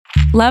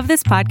Love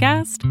this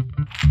podcast?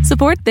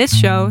 Support this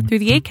show through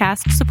the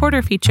Acast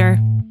supporter feature.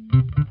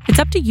 It's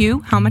up to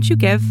you how much you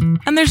give,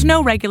 and there's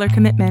no regular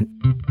commitment.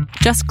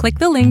 Just click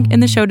the link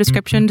in the show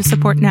description to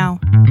support now.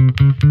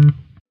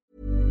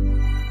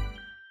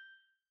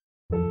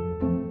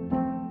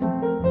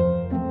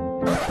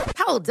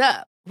 Hold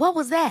up. What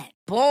was that?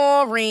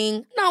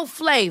 Boring. No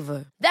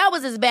flavor. That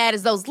was as bad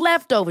as those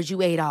leftovers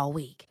you ate all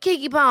week.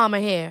 Keke Palmer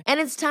here,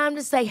 and it's time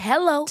to say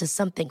hello to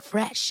something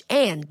fresh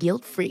and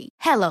guilt-free.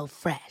 Hello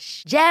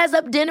Fresh. Jazz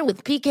up dinner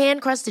with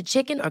pecan-crusted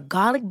chicken or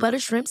garlic butter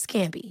shrimp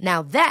scampi.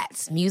 Now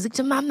that's music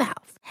to my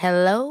mouth.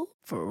 Hello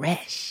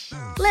Fresh.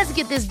 Let's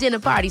get this dinner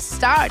party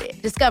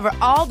started. Discover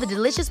all the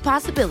delicious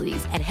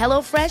possibilities at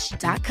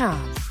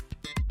hellofresh.com.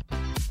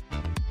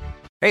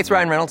 Hey, it's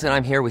Ryan Reynolds, and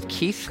I'm here with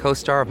Keith,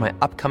 co-star of my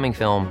upcoming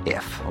film,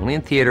 If, only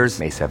in theaters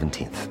May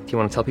 17th. Do you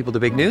want to tell people the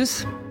big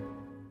news?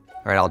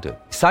 All right, I'll do it.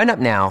 Sign up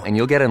now and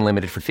you'll get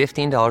unlimited for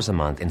 $15 a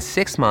month and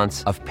 6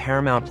 months of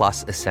Paramount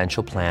Plus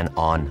Essential Plan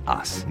on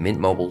us.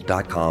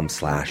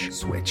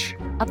 MintMobile.com/switch.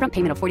 Upfront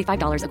payment of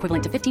 $45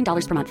 equivalent to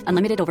 $15 per month.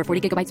 Unlimited over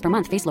 40 gigabytes per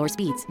month. Face lower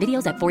speeds.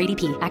 Videos at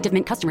 480p. Active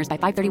Mint customers by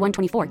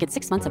 531.24 get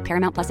 6 months of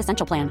Paramount Plus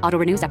Essential Plan. Auto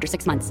renews after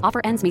 6 months. Offer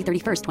ends May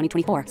 31st,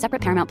 2024.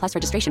 Separate Paramount Plus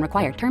registration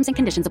required. Terms and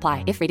conditions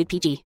apply if rated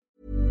PG.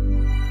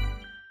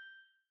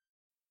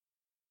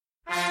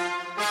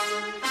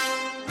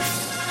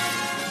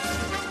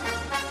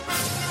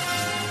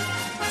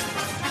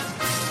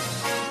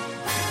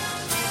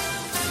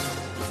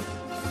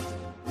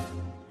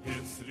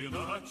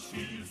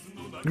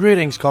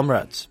 Greetings,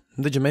 comrades.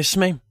 Did you miss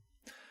me?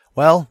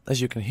 Well, as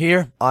you can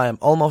hear, I am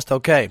almost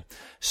okay,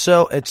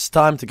 so it's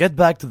time to get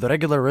back to the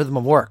regular rhythm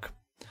of work.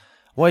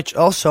 Which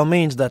also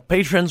means that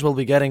patrons will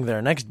be getting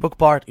their next book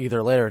part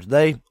either later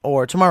today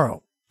or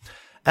tomorrow.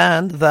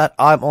 And that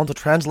I'm on to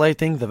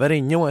translating the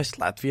very newest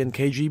Latvian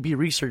KGB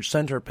Research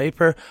Center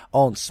paper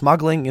on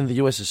smuggling in the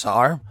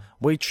USSR,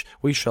 which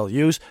we shall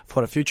use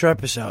for a future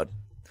episode.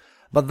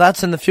 But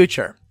that's in the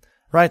future.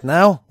 Right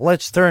now,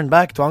 let's turn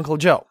back to Uncle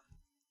Joe.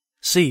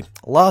 See,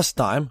 last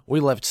time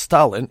we left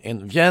Stalin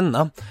in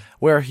Vienna,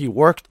 where he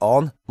worked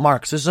on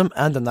Marxism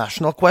and the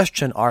National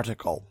Question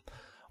article,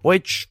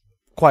 which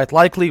quite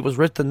likely was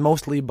written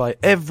mostly by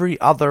every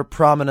other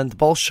prominent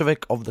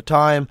Bolshevik of the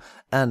time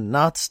and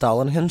not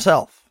Stalin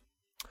himself.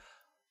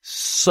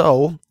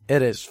 So,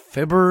 it is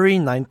February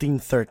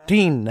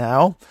 1913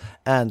 now,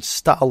 and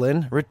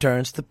Stalin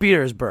returns to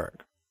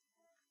Petersburg.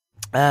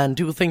 And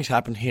two things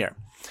happen here.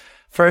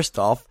 First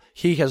off,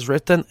 he has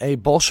written a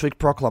Bolshevik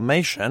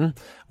proclamation,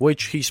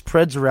 which he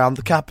spreads around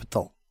the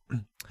capital.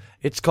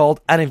 It's called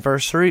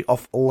Anniversary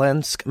of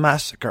Lensk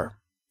Massacre.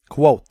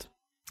 Quote,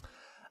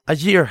 "A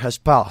year has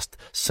passed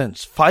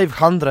since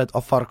 500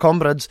 of our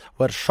comrades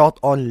were shot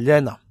on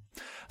Lena.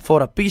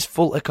 For a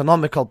peaceful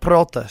economical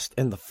protest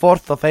in the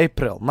 4th of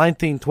April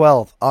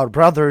 1912, our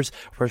brothers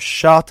were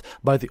shot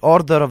by the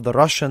order of the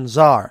Russian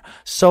Tsar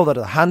so that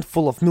a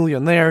handful of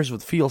millionaires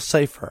would feel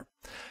safer.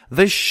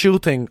 This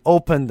shooting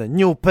opened a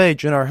new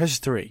page in our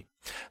history.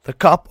 The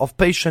cup of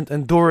patient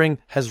enduring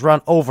has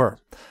run over.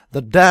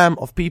 The dam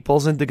of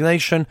people's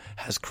indignation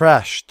has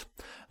crashed.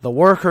 The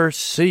workers'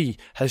 sea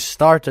has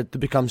started to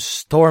become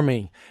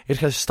stormy. It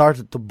has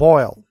started to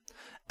boil.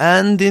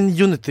 And in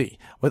unity,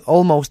 with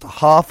almost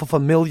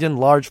 500,000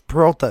 large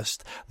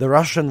protest, the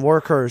Russian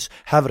workers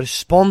have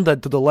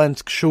responded to the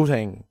Lensk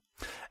shooting.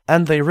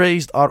 And they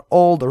raised our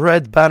old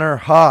red banner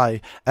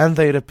high, and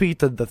they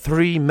repeated the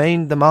 3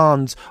 main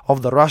demands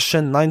of the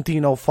Russian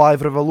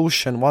 1905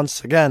 revolution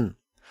once again.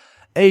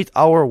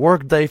 8-hour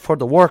workday for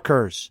the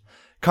workers,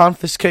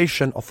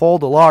 confiscation of all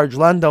the large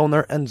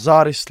landowner and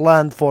Tsarist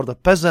land for the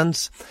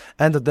peasants,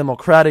 and a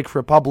democratic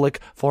republic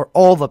for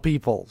all the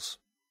peoples."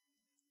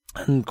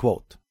 End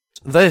quote.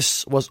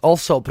 This was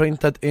also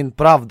printed in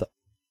Pravda.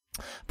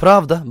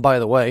 Pravda, by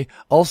the way,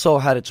 also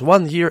had its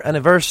 1-year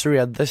anniversary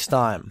at this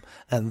time,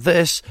 and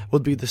this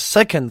would be the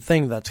second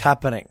thing that's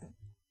happening.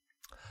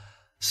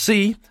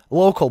 See,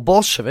 local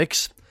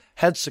Bolsheviks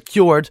had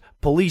secured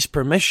police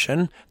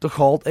permission to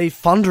hold a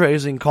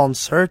fundraising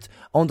concert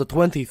on the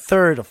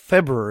 23rd of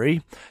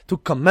February to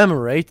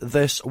commemorate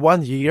this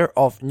 1 year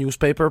of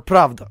newspaper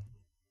Pravda.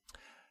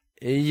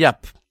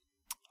 Yep.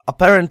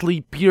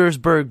 Apparently,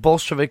 Petersburg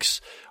Bolsheviks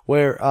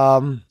were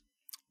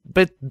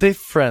bit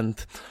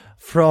different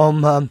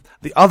from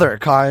the other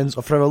kinds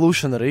of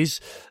revolutionaries,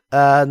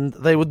 and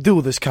they would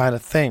do this kind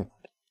of thing,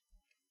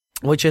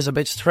 which is a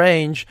bit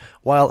strange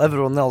while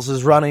everyone else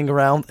is running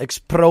around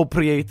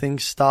expropriating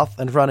stuff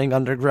and running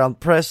underground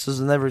presses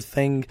and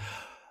everything.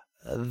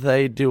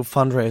 They do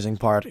fundraising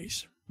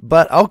parties.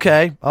 But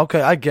okay,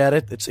 I get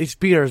it. It's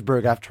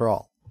Petersburg after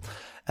all.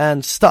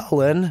 And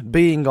Stalin,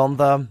 being on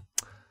the,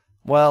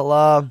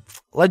 well,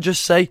 let's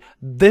just say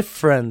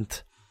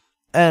different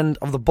end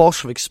of the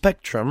Bolshevik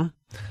spectrum,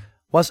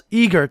 was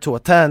eager to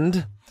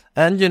attend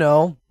and,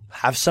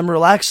 have some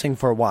relaxing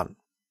for one.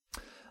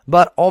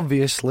 But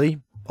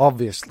obviously,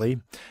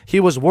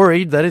 he was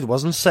worried that it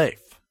wasn't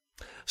safe.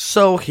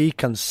 So he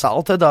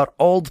consulted our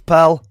old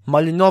pal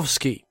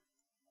Malinovsky.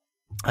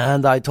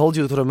 And I told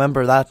you to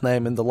remember that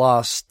name in the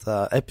last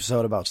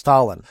episode about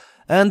Stalin.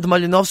 And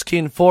Malinovsky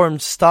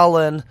informed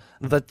Stalin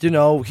that,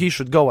 he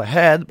should go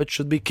ahead, but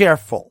should be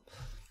careful.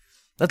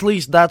 At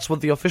least that's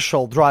what the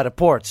official dry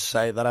reports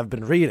say that I've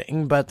been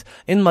reading, but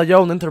in my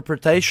own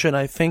interpretation,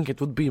 I think it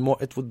would be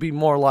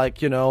more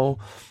like,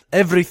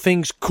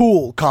 everything's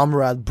cool,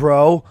 comrade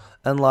bro,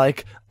 and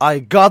like, I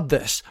got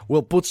this,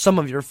 we'll put some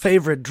of your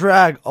favorite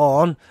drag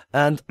on,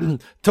 and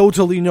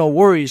totally no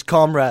worries,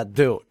 comrade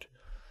dude.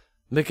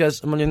 Because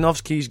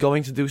Malinovsky is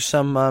going to do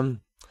some,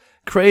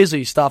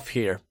 crazy stuff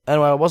here, and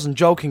I wasn't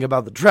joking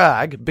about the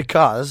drag,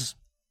 because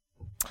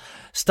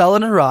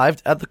Stalin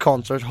arrived at the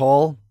concert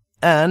hall,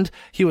 and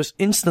he was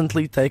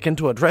instantly taken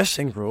to a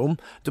dressing room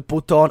to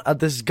put on a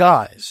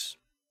disguise.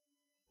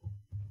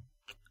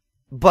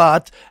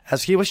 But,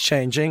 as he was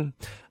changing,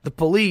 the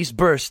police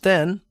burst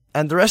in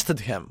and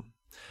arrested him,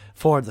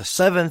 for the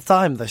 7th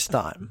time this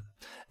time.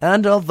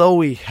 And although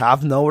we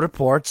have no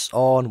reports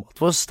on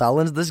what was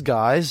Stalin's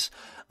disguise,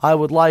 I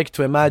would like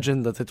to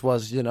imagine that it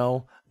was,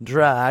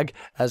 drag,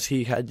 as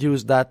he had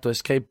used that to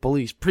escape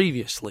police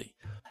previously.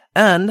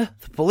 And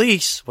the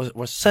police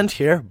was sent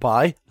here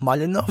by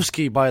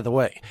Malinovsky, by the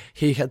way.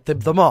 He had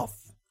tipped them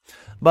off.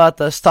 But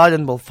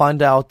Stalin will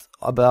find out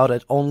about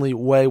it only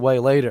way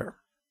later.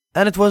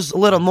 And it was a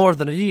little more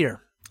than a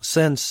year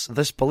since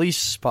this police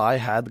spy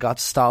had got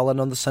Stalin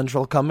on the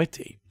Central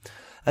Committee.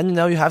 And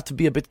you have to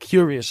be a bit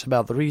curious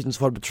about the reasons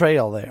for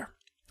betrayal there.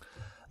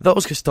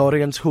 Those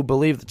historians who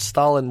believe that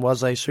Stalin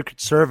was a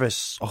Secret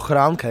Service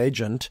ochranka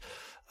agent,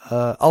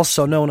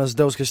 also known as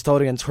those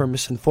historians who are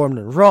misinformed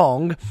and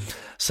wrong,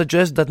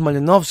 suggest that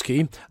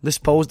Malinovsky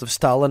disposed of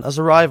Stalin as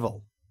a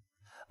rival.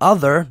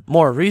 Other,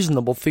 more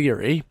reasonable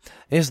theory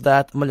is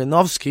that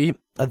Malinovsky,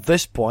 at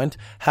this point,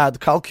 had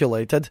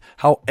calculated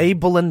how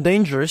able and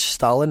dangerous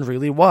Stalin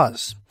really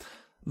was.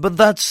 But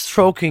that's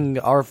stroking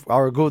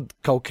our good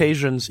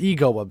Caucasian's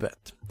ego a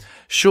bit.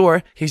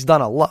 Sure, he's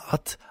done a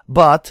lot,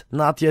 but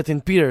not yet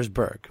in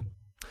Petersburg.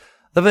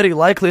 The very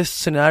likeliest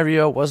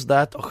scenario was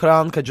that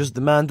Ochranka just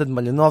demanded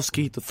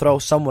Malinovsky to throw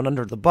someone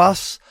under the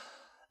bus,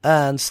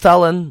 and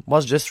Stalin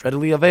was just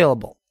readily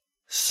available.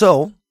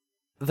 So,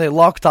 they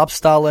locked up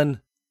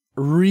Stalin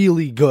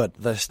really good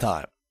this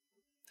time.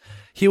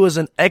 He was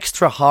in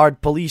extra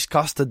hard police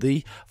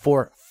custody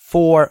for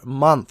 4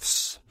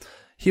 months.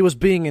 He was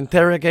being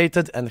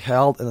interrogated and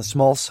held in a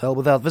small cell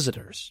without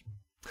visitors.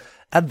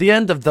 At the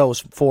end of those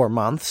 4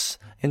 months,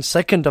 in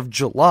 2nd of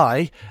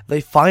July,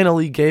 they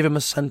finally gave him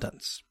a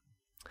sentence.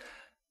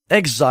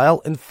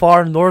 Exile in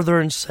far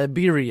northern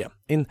Siberia,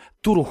 in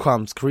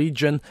Turukhansk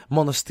region,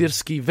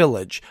 Monastyrsky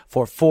village,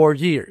 for 4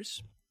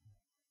 years.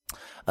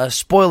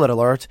 Spoiler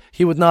alert,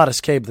 he would not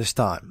escape this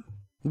time.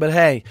 But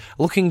hey,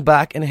 looking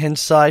back in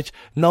hindsight,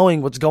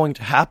 knowing what's going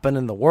to happen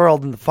in the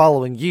world in the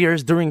following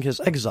years during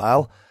his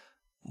exile,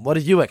 what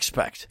did you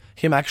expect?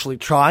 Him actually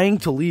trying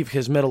to leave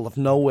his middle of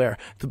nowhere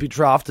to be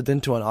drafted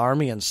into an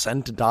army and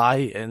sent to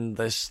die in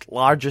this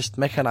largest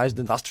mechanized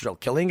industrial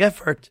killing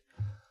effort?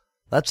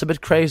 That's a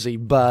bit crazy,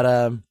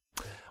 but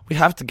we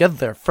have to get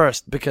there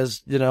first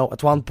because,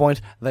 at one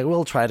point they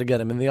will try to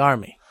get him in the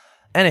army.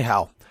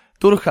 Anyhow,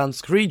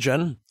 Turkhansk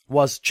region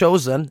was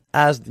chosen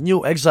as the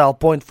new exile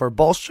point for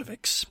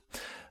Bolsheviks,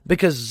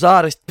 because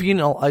Tsarist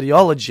penal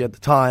ideology at the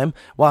time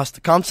was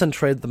to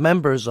concentrate the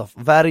members of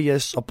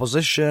various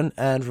opposition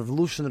and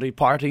revolutionary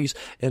parties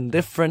in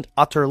different,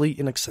 utterly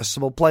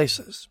inaccessible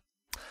places.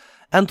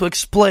 And to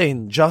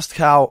explain just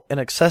how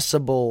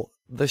inaccessible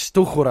this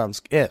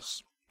Turkhansk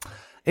is,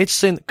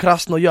 it's in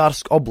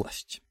Krasnoyarsk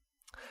Oblast.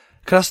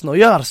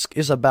 Krasnoyarsk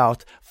is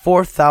about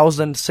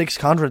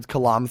 4,600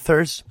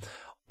 kilometers,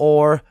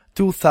 or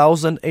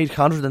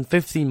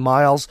 2,850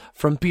 miles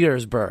from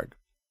Petersburg.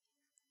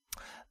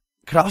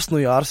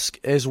 Krasnoyarsk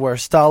is where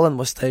Stalin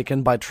was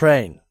taken by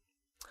train.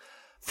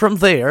 From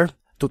there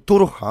to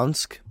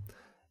Turkhansk,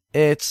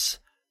 it's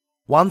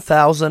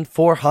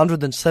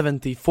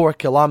 1,474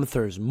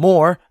 kilometers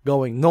more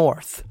going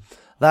north.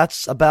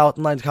 That's about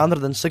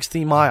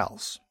 960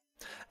 miles.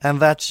 And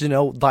that's,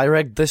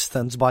 direct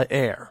distance by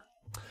air.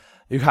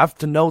 You have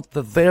to note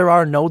that there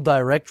are no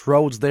direct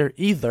roads there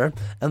either,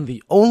 and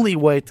the only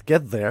way to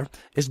get there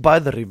is by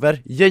the river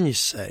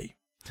Yenisei,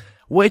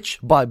 which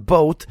by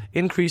boat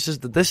increases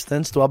the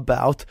distance to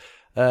about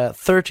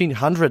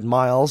 1,300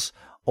 miles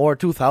or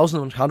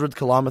 2,100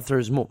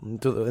 kilometers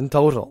in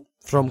total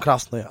from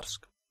Krasnoyarsk.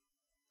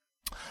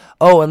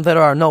 Oh, and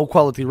there are no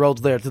quality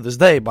roads there to this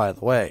day, by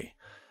the way.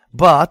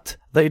 But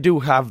they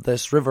do have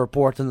this river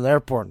port and an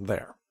airport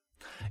there.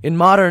 In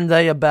modern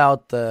day,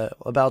 about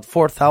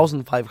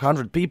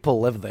 4,500 people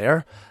live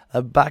there.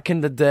 Back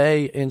in the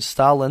day, in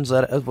Stalin's,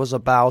 it was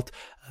about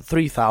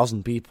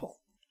 3,000 people.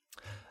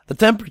 The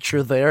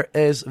temperature there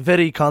is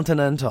very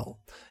continental.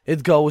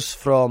 It goes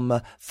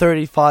from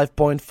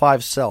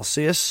 35.5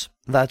 Celsius,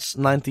 that's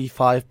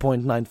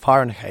 95.9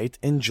 Fahrenheit,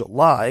 in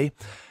July,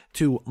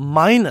 to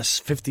minus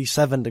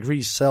 57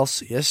 degrees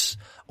Celsius,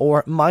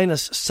 or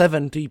minus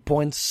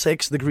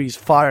 70.6 degrees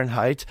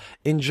Fahrenheit,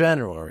 in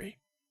January.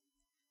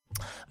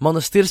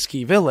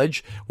 Monastyrsky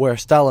village, where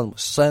Stalin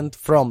was sent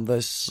from,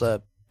 this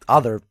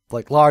other,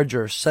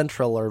 larger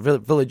central or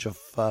village of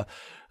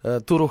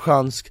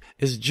Turukhansk,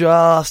 is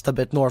just a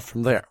bit north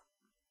from there.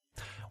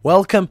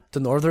 Welcome to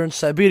northern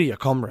Siberia,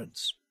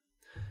 comrades.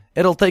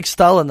 It'll take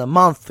Stalin a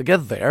month to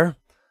get there,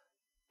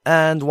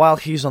 and while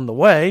he's on the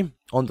way,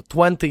 on the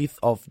 20th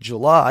of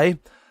July,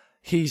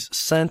 he's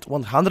sent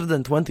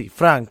 120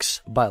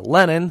 francs by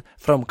Lenin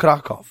from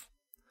Krakow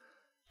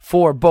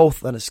for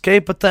both an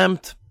escape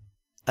attempt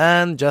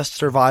and just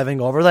surviving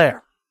over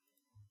there.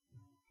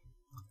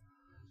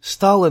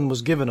 Stalin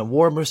was given a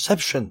warm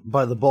reception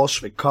by the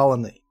Bolshevik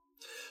colony.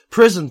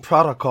 Prison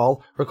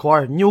protocol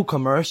required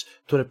newcomers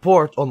to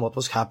report on what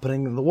was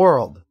happening in the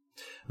world.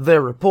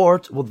 Their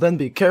report would then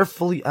be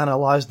carefully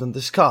analyzed and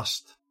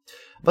discussed.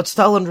 But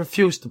Stalin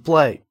refused to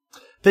play.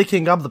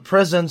 Picking up the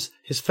presents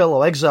his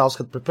fellow exiles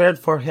had prepared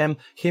for him,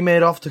 he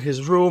made off to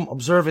his room,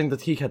 observing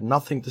that he had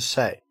nothing to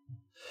say.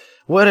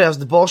 Whereas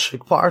the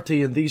Bolshevik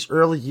Party in these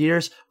early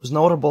years was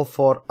notable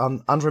for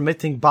an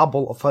unremitting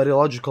bubble of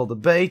ideological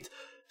debate,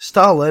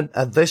 Stalin,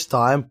 at this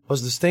time,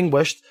 was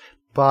distinguished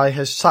by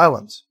his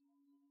silence.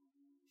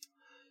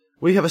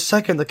 We have a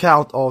second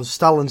account of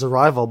Stalin's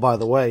arrival, by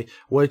the way,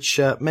 which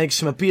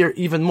makes him appear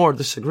even more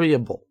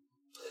disagreeable.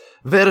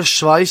 Vera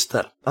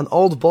Schweister, an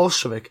old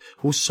Bolshevik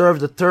who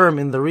served a term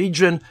in the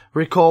region,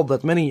 recalled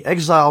that many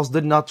exiles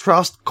did not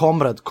trust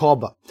Comrade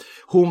Koba,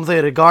 whom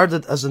they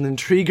regarded as an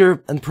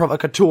intriguer and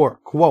provocateur.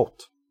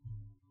 Quote,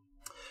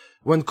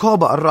 "When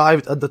Koba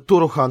arrived at the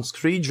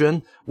Turukhansk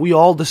region, we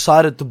all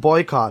decided to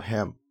boycott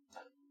him.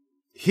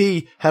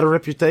 He had a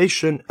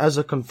reputation as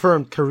a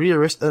confirmed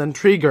careerist and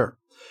intriguer,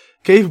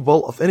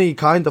 capable of any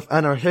kind of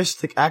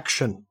anarchistic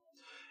action.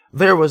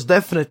 There was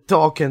definite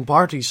talk in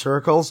party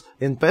circles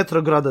in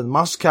Petrograd and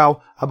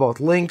Moscow about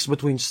links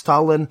between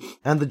Stalin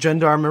and the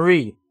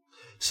gendarmerie.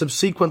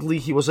 Subsequently,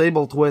 he was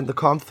able to win the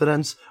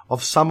confidence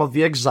of some of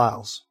the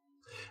exiles.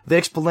 The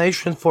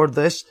explanation for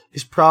this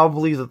is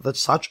probably that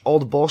such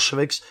old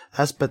Bolsheviks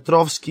as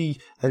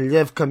Petrovsky and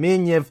Lev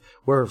Kamenev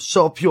were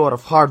so pure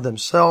of heart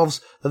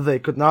themselves that they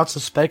could not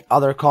suspect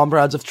other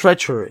comrades of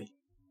treachery."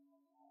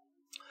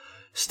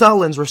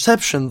 Stalin's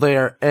reception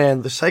there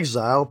in this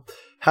exile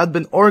had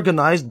been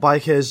organized by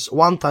his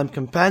one-time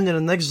companion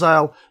in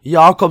exile,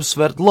 Yakov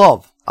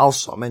Sverdlov,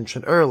 also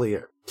mentioned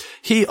earlier.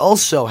 He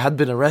also had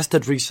been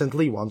arrested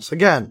recently once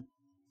again.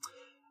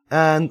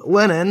 And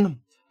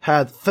Lenin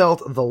had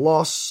felt the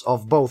loss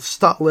of both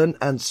Stalin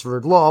and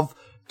Sverdlov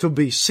to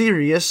be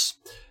serious,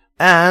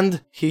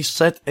 and he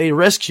set a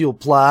rescue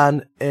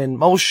plan in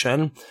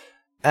motion.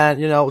 And,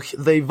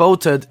 they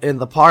voted in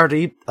the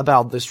party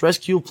about this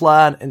rescue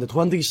plan in the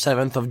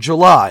 27th of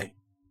July.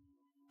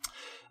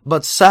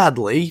 But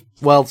sadly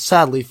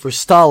for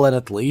Stalin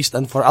at least,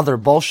 and for other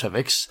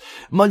Bolsheviks,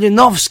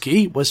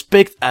 Malinovsky was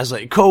picked as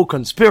a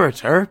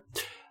co-conspirator,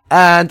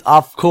 and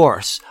of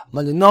course,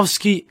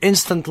 Malinovsky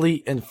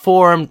instantly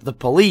informed the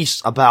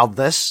police about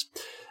this,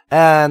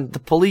 and the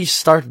police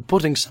started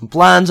putting some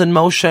plans in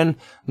motion,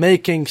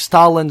 making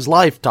Stalin's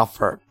life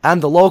tougher,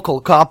 and the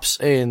local cops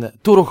in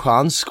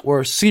Turukhansk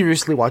were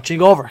seriously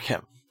watching over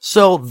him.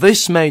 So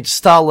this made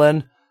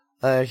Stalin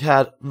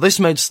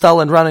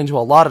run into a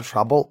lot of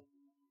trouble.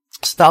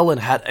 Stalin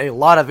had a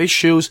lot of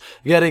issues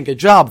getting a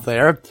job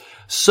there,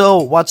 so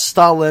what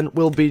Stalin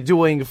will be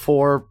doing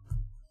for,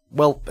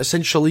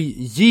 essentially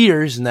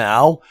years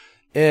now,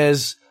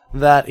 is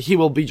that he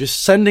will be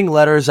just sending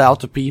letters out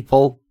to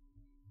people,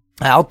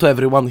 out to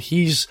everyone.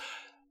 He's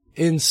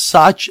in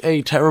such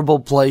a terrible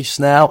place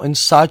now, in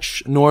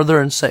such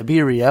northern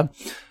Siberia,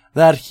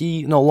 that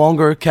he no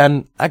longer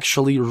can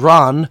actually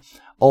run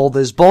all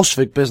this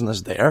Bolshevik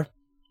business there,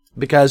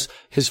 because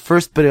his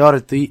first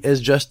priority is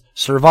just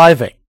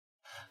surviving.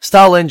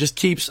 Stalin just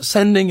keeps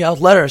sending out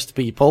letters to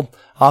people,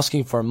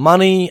 asking for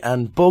money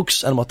and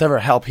books and whatever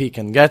help he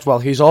can get while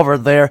he's over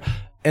there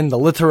in the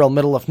literal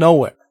middle of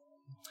nowhere.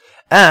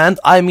 And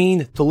I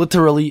mean to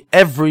literally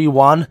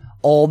everyone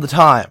all the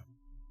time.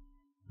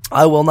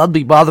 I will not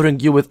be bothering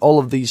you with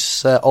all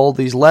these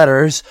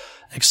letters,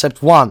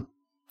 except one,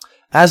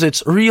 as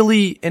it's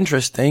really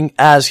interesting,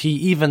 as he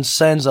even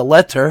sends a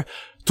letter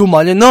to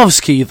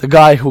Malinovsky, the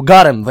guy who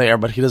got him there,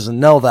 but he doesn't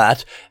know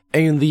that,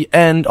 in the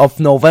end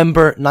of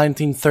November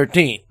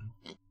 1913.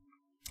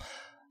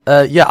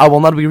 I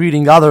will not be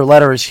reading other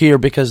letters here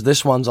because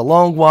this one's a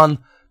long one,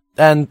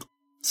 and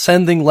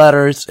sending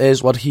letters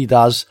is what he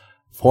does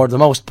for the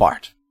most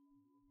part.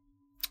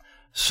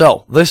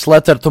 So, this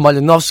letter to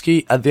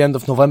Malinovsky at the end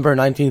of November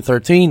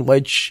 1913,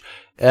 which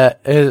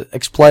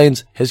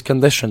explains his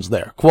conditions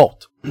there.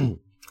 Quote,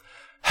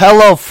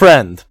 "Hello,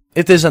 friend.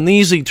 It isn't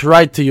easy to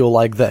write to you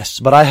like this,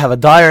 but I have a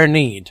dire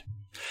need.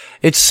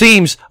 It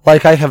seems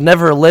like I have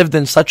never lived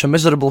in such a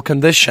miserable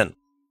condition.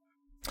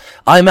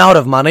 I'm out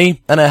of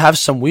money, and I have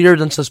some weird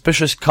and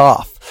suspicious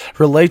cough,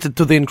 related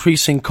to the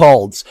increasing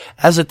colds,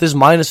 as it is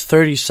minus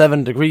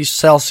 37 degrees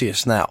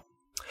Celsius now.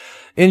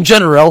 In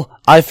general,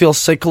 I feel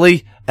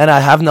sickly, and I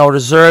have no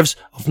reserves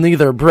of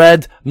neither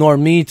bread, nor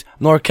meat,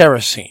 nor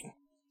kerosene.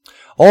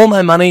 All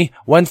my money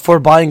went for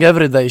buying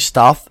everyday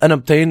stuff and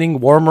obtaining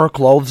warmer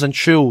clothes and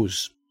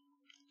shoes.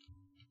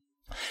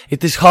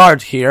 It is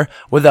hard here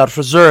without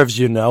reserves,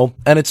 you know,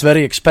 and it's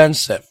very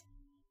expensive.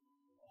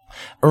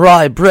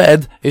 Rye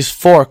bread is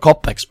 4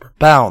 kopecks per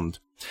pound.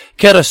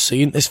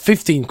 Kerosene is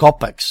 15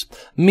 kopecks.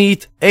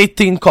 Meat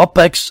 18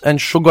 kopecks and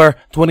sugar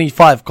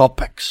 25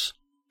 kopecks.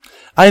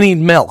 I need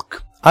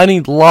milk. I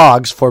need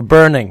logs for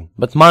burning,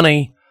 but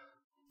money...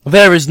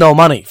 There is no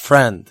money,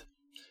 friend.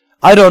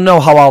 I don't know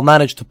how I'll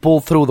manage to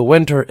pull through the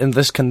winter in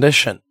this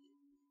condition.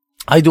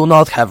 I do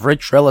not have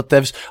rich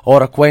relatives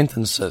or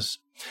acquaintances.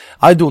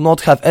 I do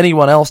not have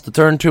anyone else to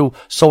turn to,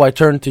 so I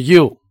turn to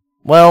you.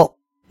 Well,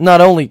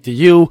 not only to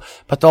you,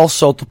 but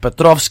also to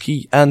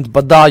Petrovsky and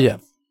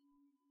Badayev.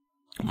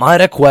 My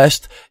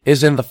request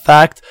is in the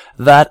fact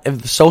that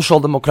if the Social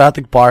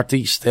Democratic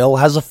Party still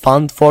has a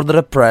fund for the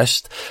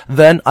repressed,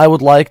 then I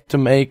would like to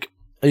make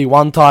a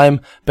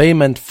one-time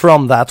payment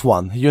from that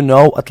one, you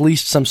know, at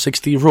least some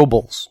 60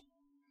 rubles.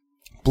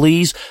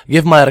 Please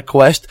give my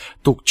request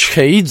to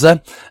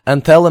Cheidze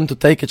and tell him to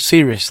take it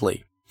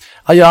seriously.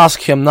 I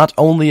ask him not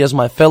only as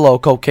my fellow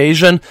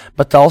Caucasian,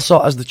 but also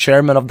as the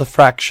chairman of the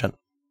fraction.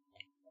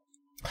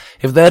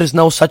 If there is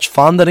no such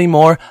fund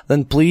anymore,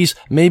 then please,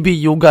 maybe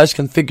you guys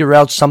can figure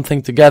out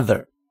something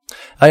together.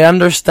 I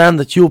understand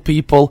that you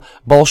people,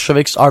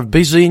 Bolsheviks, are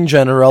busy in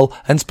general,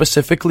 and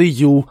specifically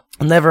you,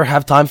 never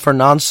have time for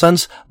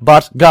nonsense,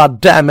 but god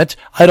damn it,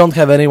 I don't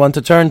have anyone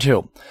to turn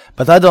to.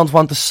 But I don't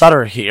want to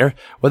stutter here,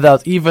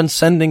 without even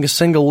sending a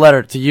single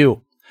letter to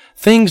you.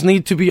 Things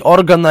need to be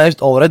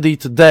organized already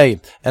today,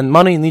 and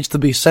money needs to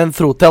be sent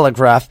through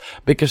telegraph,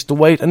 because to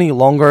wait any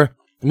longer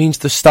means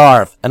to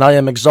starve, and I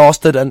am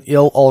exhausted and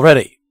ill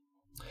already.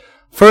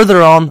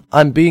 Further on,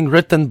 I'm being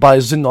written by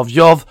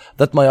Zinoviev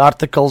that my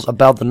articles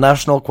about the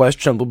national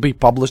question will be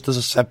published as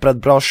a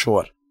separate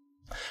brochure.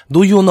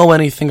 Do you know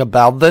anything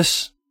about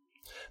this?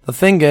 The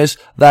thing is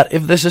that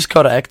if this is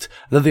correct,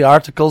 that the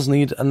articles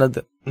need an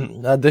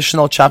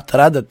additional chapter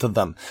added to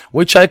them,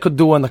 which I could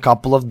do in a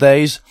couple of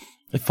days,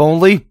 if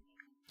only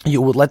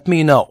you would let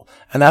me know,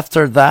 and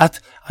after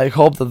that, I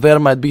hope that there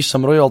might be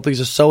some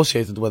royalties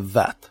associated with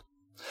that.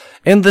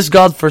 In this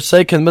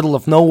god-forsaken middle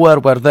of nowhere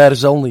where there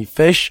is only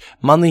fish,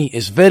 money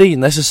is very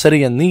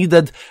necessary and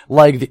needed,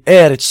 like the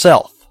air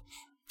itself.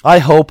 I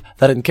hope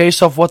that in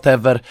case of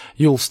whatever,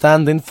 you'll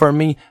stand in for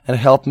me and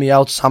help me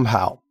out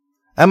somehow.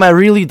 Am I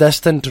really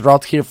destined to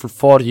rot here for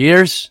 4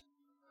 years?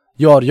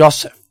 Your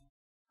Yosef.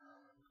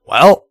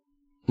 Well,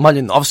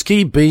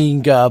 Malinovsky,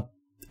 being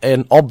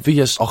an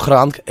obvious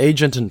Ochrank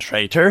agent and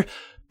traitor,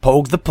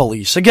 poked the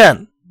police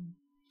again.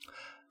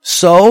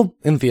 So,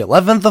 in the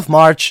 11th of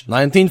March,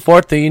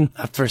 1914,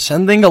 after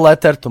sending a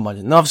letter to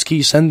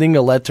Malinovsky, sending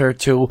a letter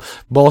to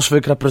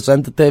Bolshevik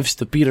representatives,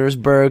 to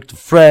Petersburg, to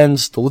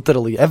friends, to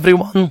literally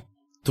everyone,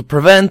 to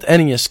prevent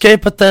any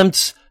escape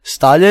attempts,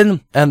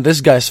 Stalin and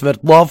this guy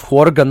Sverdlov, who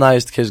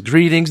organized his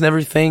greetings and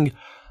everything,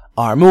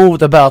 are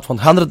moved about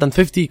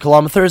 150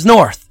 kilometers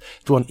north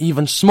to an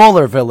even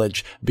smaller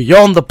village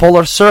beyond the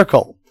polar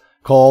circle,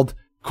 called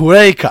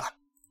Kureika.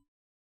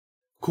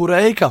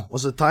 Kureika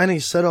was a tiny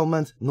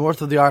settlement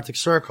north of the Arctic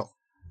Circle,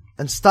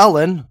 and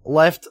Stalin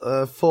left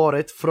for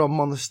it from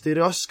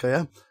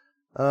Monastyrskaya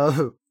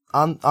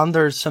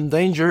under some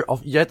danger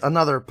of yet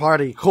another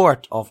party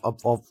court of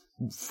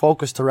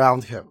focused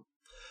around him.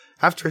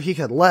 After he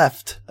had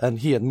left and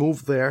he had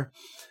moved there,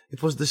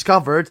 it was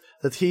discovered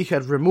that he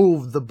had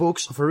removed the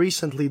books of a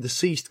recently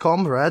deceased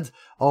comrade,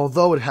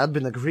 although it had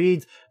been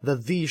agreed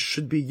that these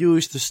should be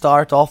used to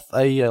start off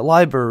a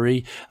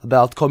library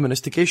about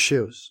communistic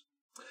issues.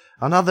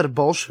 Another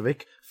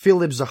Bolshevik,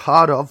 Philip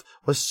Zakharov,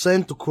 was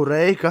sent to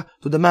Kureika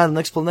to demand an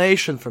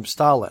explanation from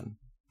Stalin.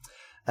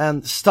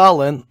 And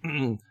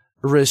Stalin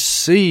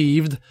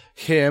received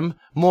him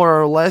more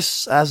or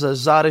less as a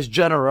Tsarist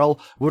general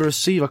would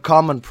receive a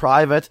common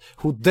private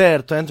who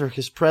dared to enter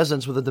his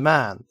presence with a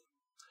demand.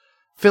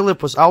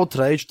 Philip was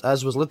outraged,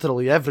 as was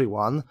literally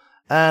everyone,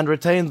 and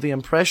retained the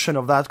impression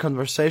of that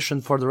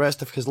conversation for the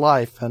rest of his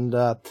life, and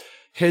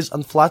his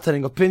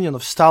unflattering opinion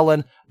of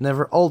Stalin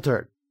never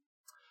altered.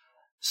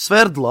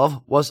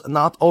 Sverdlov was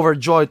not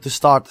overjoyed to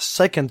start the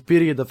second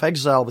period of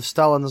exile with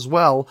Stalin as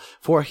well,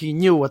 for he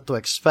knew what to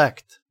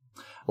expect.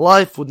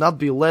 Life would not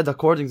be led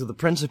according to the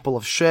principle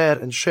of share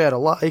and share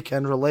alike,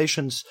 and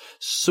relations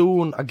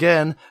soon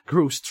again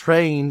grew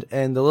strained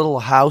in the little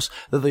house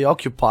that they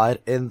occupied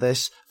in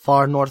this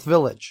far north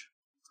village.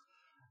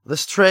 The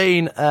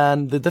strain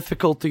and the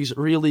difficulties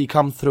really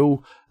come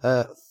through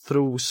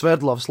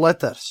Sverdlov's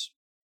letters.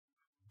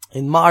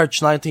 In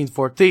March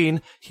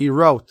 1914, he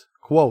wrote,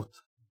 quote,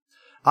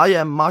 "I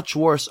am much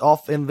worse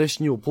off in this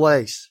new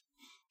place.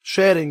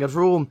 Sharing a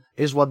room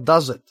is what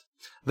does it.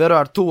 There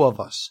are 2 of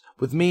us.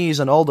 With me is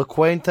an old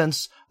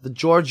acquaintance, the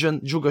Georgian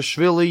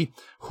Jugashvili,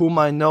 whom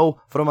I know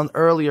from an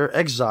earlier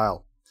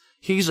exile.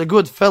 He's a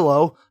good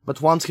fellow,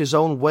 but wants his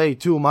own way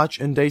too much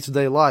in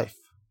day-to-day life.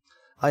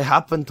 I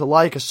happen to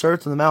like a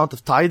certain amount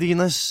of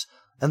tidiness,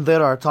 and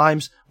there are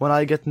times when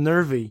I get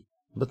nervy,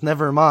 but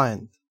never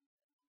mind."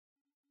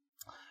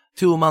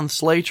 2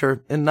 months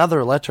later, in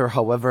another letter,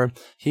 however,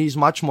 he's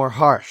much more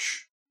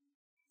harsh.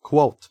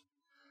 Quote,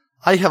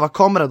 I have a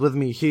comrade with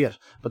me here,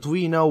 but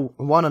we know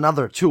one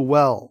another too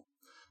well.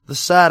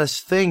 The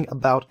saddest thing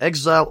about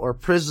exile or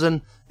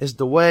prison is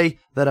the way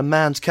that a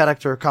man's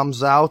character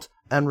comes out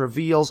and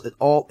reveals it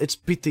all its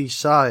petty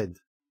side.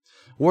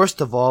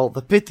 Worst of all,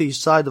 the petty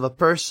side of a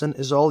person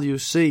is all you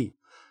see.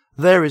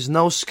 There is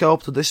no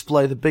scope to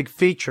display the big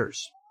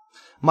features.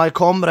 My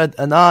comrade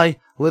and I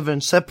live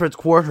in separate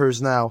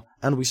quarters now,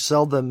 and we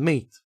seldom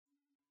meet.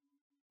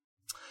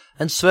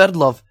 And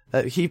Sverdlov,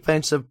 he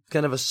paints a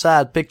kind of a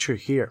sad picture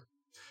here.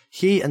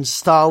 He and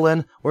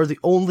Stalin were the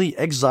only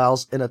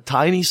exiles in a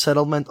tiny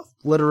settlement of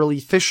literally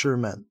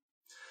fishermen.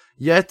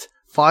 Yet,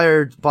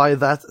 fired by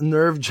that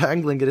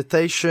nerve-jangling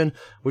irritation,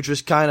 which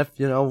was kind of,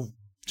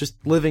 just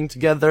living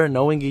together,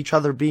 knowing each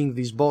other, being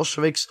these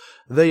Bolsheviks,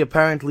 they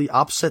apparently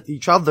upset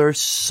each other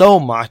so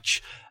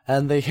much,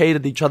 and they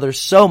hated each other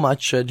so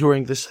much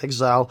during this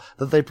exile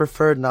that they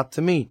preferred not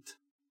to meet.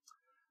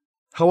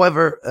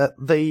 However,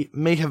 they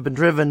may have been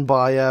driven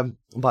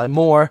by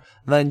more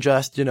than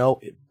just,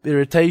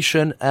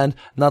 irritation and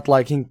not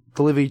liking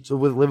to live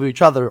with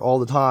each other all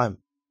the time.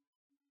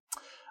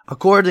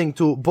 According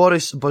to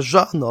Boris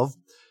Bazhanov,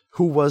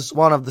 who was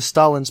one of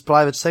Stalin's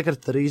private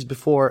secretaries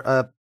before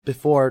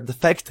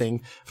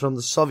defecting from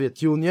the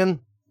Soviet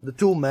Union, the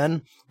two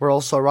men were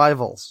also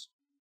rivals.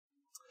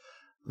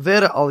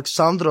 Vera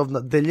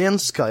Alexandrovna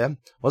Delenskaya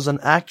was an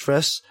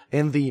actress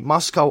in the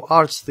Moscow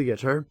Arts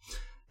Theater,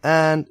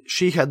 and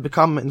she had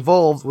become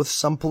involved with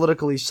some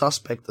politically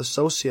suspect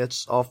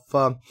associates of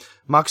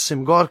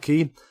Maxim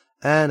Gorky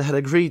and had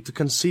agreed to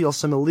conceal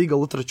some illegal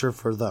literature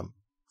for them.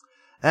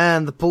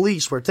 And the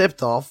police were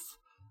tipped off,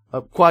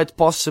 quite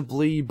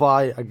possibly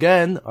by,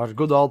 again, our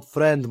good old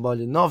friend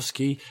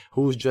Malinovsky,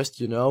 who's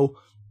just,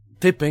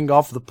 tipping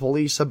off the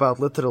police about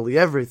literally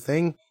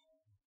everything,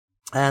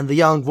 and the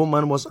young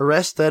woman was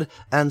arrested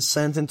and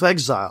sent into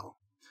exile.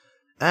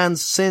 And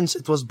since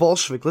it was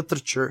Bolshevik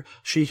literature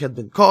she had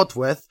been caught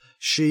with,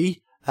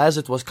 she, as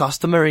it was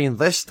customary in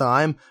this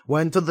time,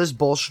 went to this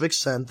Bolshevik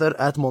center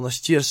at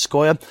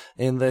Monastirskoye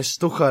in the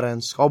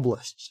Stukharensk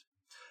Oblast.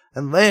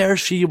 And there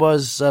she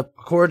was,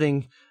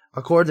 according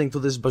to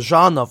this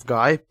Bazhanov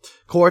guy,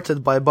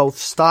 courted by both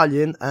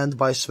Stalin and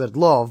by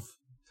Sverdlov.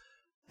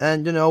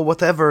 And,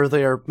 whatever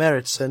their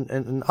merits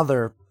in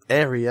other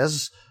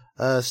areas,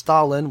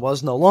 Stalin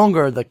was no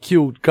longer the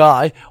cute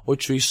guy,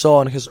 which we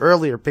saw in his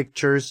earlier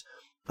pictures,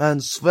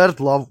 and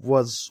Sverdlov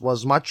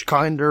was much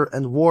kinder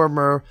and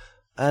warmer,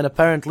 and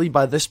apparently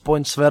by this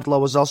point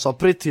Sverdlov was also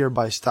prettier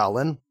by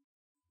Stalin.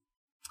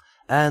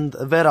 And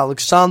Vera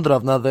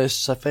Alexandrovna,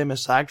 this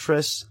famous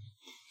actress,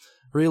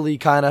 really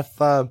kind of,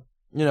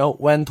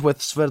 went with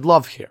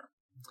Sverdlov here.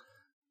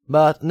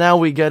 But now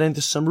we get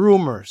into some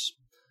rumors,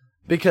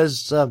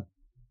 because, and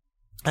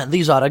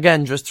these are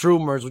again just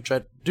rumors, which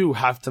I do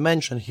have to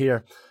mention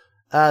here,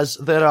 as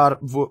there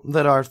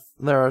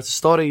are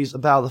stories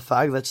about the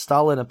fact that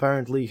Stalin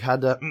apparently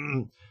had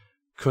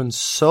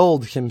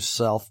consoled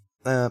himself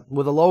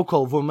with a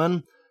local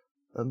woman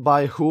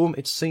by whom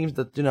it seems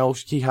that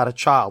he had a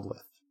child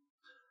with,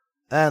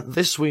 and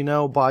this we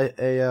know by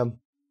a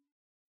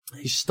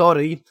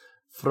story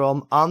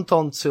from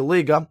Anton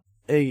Tsiliga,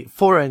 a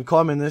foreign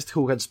communist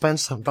who had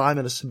spent some time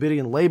in a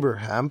Siberian labor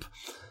camp,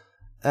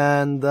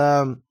 and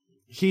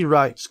he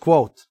writes,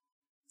 quote,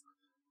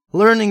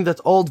 learning that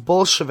old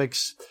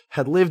Bolsheviks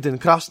had lived in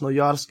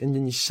Krasnoyarsk and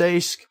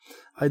Yeniseisk,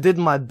 I did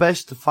my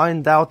best to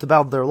find out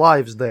about their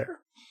lives there.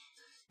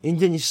 In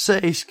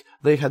Yeniseisk,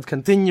 they had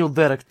continued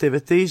their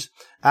activities,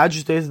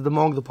 agitated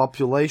among the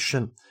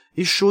population,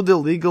 issued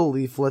illegal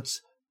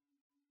leaflets,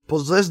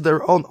 possessed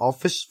their own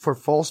office for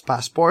false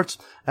passports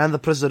and the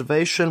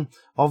preservation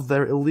of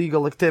their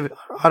illegal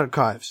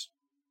archives.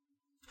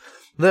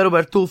 There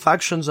were two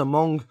factions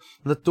among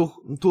the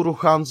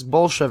Turukhansk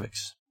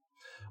Bolsheviks.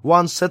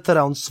 One set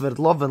around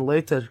Sverdlov and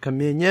later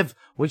Kamenev,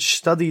 which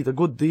studied a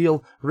good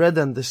deal, read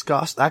and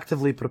discussed,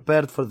 actively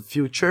prepared for the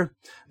future.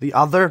 The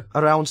other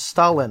around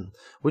Stalin,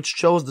 which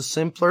chose the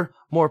simpler,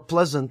 more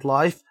pleasant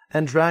life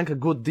and drank a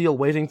good deal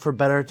waiting for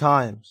better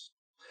times.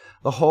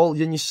 The whole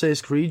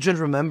Yeniseisk region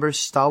remembers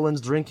Stalin's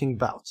drinking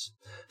bouts.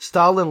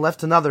 Stalin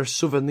left another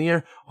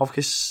souvenir of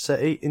his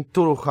stay in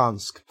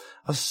Turukhansk,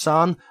 a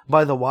son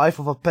by the wife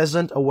of a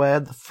peasant away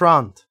at the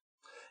front.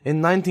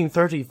 In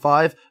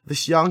 1935,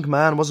 this young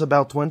man was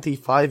about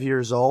 25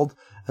 years old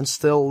and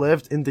still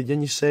lived in the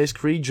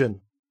Yeniseisk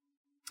region.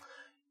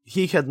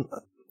 He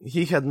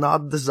had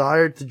not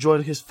desired to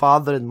join his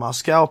father in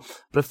Moscow,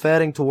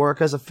 preferring to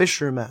work as a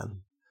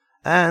fisherman.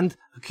 And,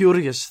 a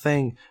curious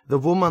thing, the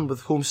woman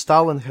with whom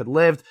Stalin had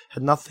lived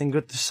had nothing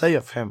good to say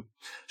of him.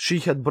 She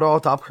had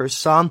brought up her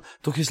son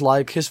to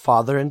like his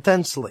father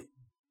intensely.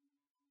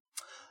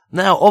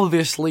 Now,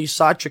 obviously,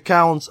 such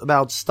accounts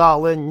about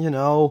Stalin,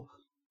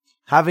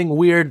 having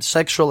weird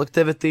sexual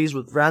activities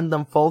with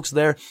random folks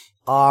there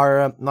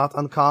are not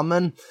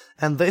uncommon,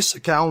 and this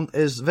account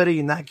is very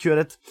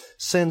inaccurate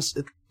since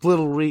it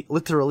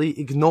literally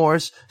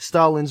ignores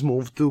Stalin's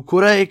move to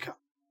Kureyka.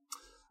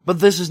 But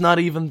this is not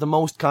even the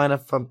most kind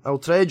of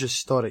outrageous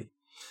story.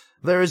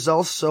 There is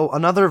also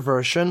another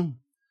version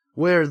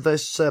where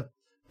this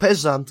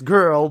peasant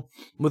girl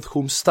with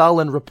whom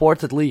Stalin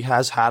reportedly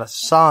has had a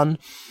son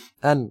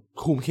and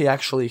whom he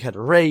actually had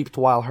raped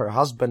while her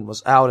husband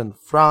was out in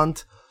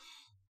front.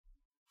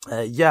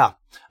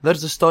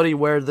 There's a story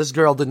where this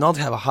girl did not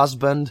have a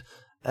husband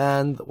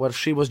and where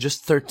she was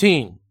just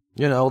 13.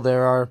 You know,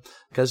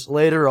 because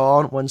later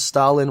on when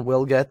Stalin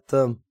will get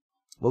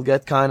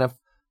kind of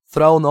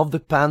thrown off the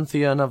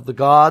pantheon of the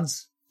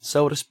gods,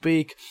 so to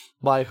speak,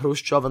 by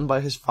Khrushchev and by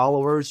his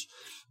followers,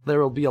 there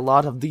will be a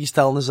lot of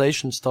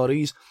de-Stalinization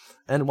stories,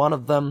 and one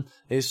of them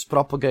is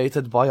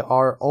propagated by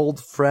our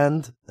old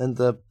friend and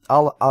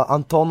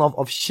Antonov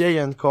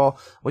Ovseyenko,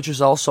 which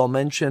is also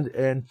mentioned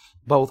in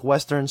both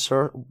Western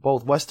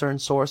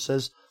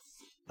sources,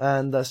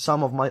 and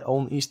some of my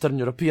own Eastern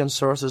European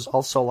sources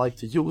also like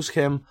to use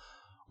him,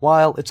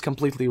 while it's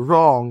completely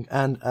wrong,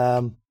 and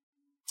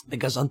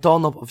because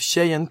Antonov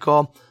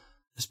Ovseyenko,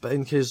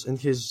 in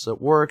his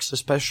works,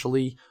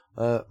 especially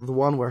the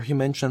one where he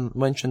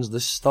mentions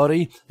this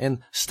story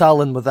in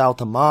Stalin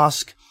Without a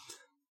Mask,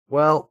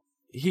 well,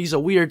 he's a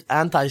weird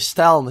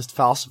anti-Stalinist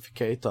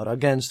falsificator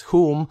against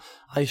whom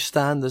I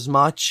stand as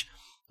much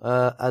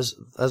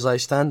as I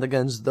stand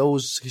against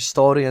those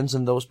historians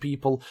and those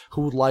people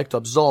who would like to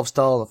absolve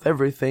Stalin of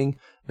everything,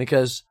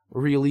 because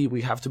really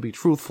we have to be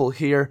truthful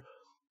here.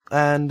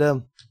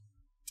 And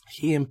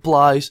he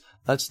implies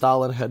that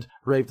Stalin had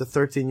raped a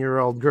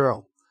 13-year-old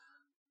girl.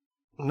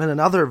 And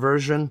another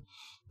version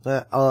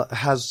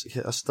has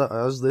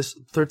this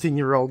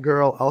 13-year-old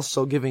girl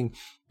also giving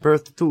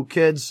birth to 2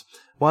 kids,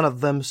 one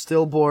of them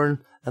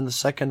stillborn and the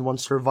second one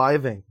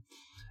surviving.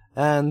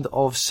 And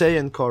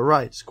Ovseyenko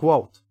writes,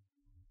 quote,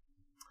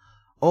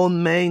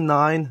 "On May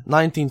 9,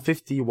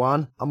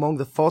 1951, among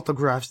the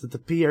photographs that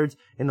appeared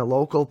in a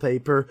local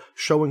paper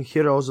showing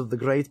heroes of the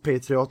Great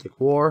Patriotic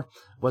War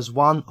was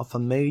one of a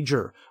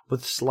major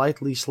with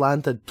slightly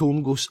slanted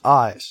Tungus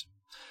eyes.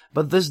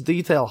 But this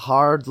detail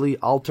hardly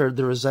altered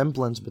the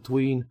resemblance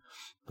between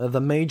the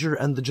major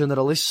and the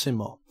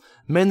generalissimo.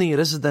 Many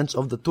residents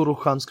of the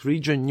Turukhansk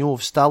region knew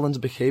of Stalin's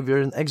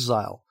behavior in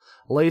exile.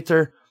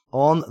 Later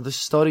on, the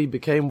story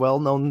became well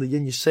known in the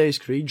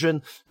Yeniseisk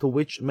region, to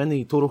which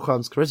many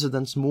Turukhansk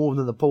residents moved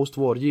in the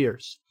post-war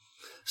years.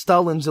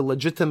 Stalin's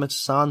illegitimate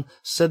son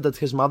said that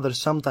his mother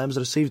sometimes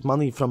received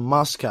money from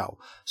Moscow.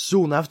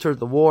 Soon after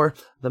the war,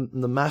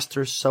 the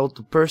masters sought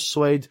to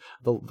persuade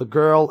the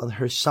girl and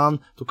her son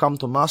to come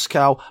to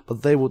Moscow,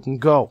 but they wouldn't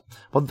go.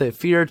 What they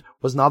feared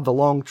was not the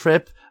long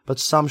trip, but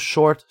some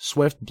short,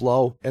 swift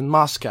blow in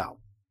Moscow."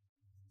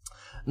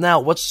 Now,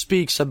 what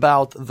speaks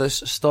about this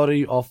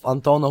story of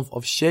Antonov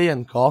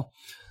Ovseyenko,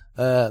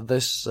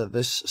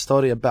 this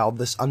story about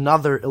this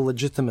another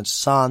illegitimate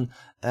son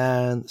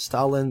and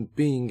Stalin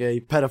being a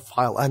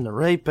pedophile and a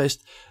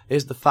rapist,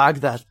 is the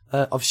fact that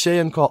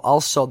Ovseyenko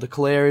also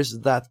declares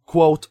that,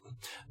 quote,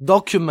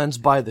 "Documents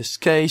by this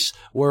case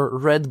were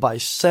read by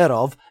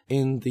Serov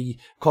in the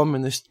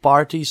Communist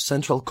Party's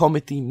Central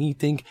Committee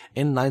meeting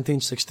in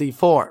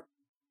 1964.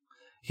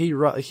 He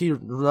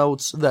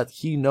notes that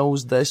he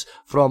knows this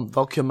from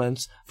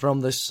documents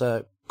from this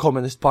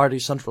Communist Party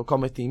Central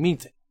Committee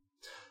meeting.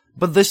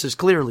 But this is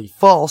clearly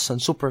false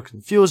and super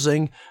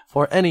confusing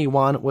for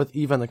anyone with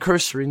even a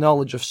cursory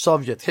knowledge of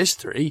Soviet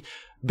history,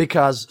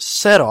 because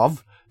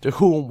Serov, to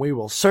whom we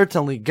will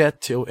certainly get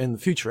to in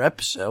future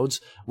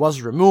episodes,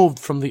 was removed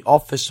from the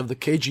office of the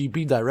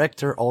KGB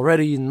director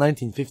already in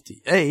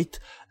 1958,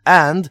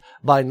 and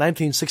by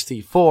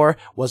 1964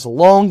 was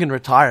long in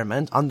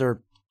retirement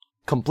under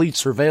complete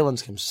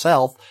surveillance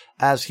himself,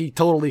 as he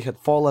totally had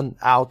fallen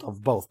out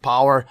of both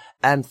power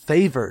and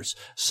favors.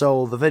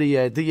 So the very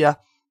idea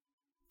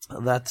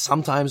that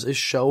sometimes is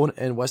shown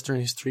in Western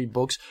history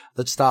books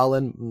that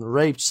Stalin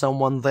raped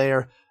someone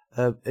there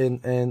in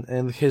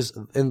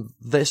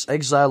this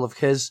exile of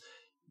his,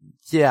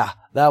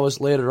 that was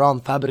later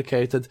on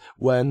fabricated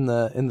when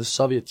in the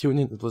Soviet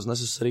Union it was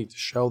necessary to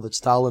show that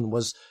Stalin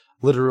was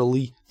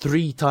literally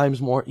 3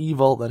 times more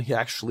evil than he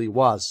actually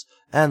was.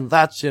 And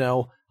that's,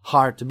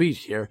 hard to beat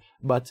here,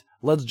 but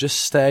let's just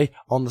stay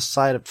on the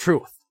side of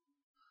truth.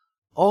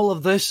 All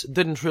of this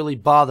didn't really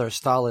bother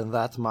Stalin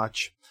that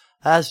much,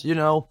 as,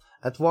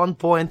 at one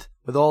point,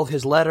 with all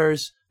his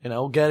letters,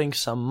 getting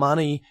some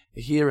money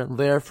here and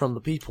there from the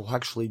people who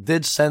actually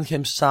did send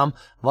him some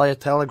via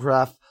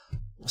telegraph,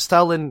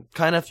 Stalin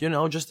kind of,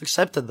 just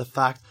accepted the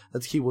fact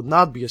that he would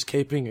not be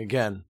escaping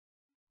again.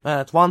 And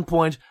at one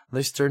point,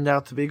 this turned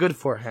out to be good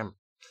for him.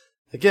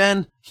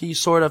 Again, he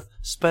sort of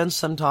spent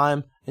some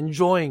time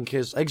enjoying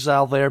his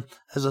exile there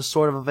as a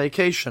sort of a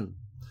vacation.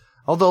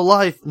 Although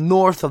life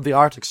north of the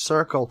Arctic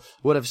Circle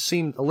would have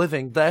seemed a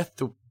living death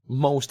to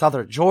most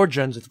other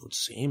Georgians, it would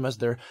seem, as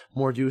they're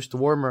more used to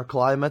warmer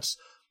climates,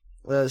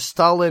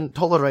 Stalin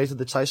tolerated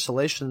its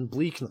isolation and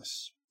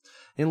bleakness.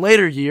 In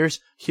later years,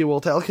 he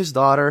will tell his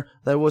daughter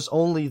that it was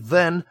only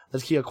then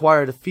that he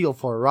acquired a feel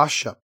for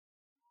Russia.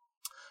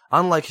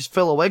 Unlike his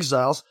fellow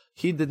exiles,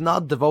 he did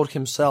not devote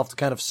himself to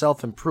kind of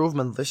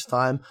self-improvement this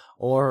time,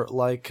 or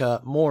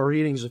more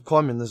readings of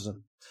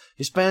communism.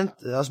 He spent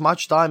as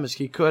much time as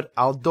he could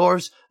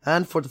outdoors,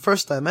 and for the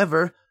first time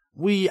ever,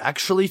 we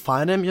actually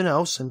find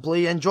him,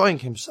 simply enjoying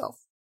himself.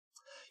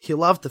 He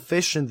loved to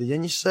fish in the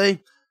Yenisei,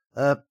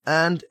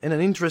 and in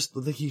an interest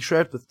that he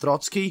shared with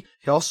Trotsky,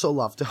 he also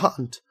loved to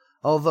hunt.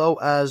 Although,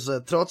 as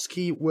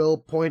Trotsky will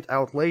point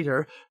out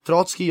later,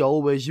 Trotsky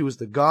always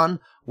used a gun,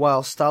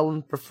 while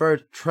Stalin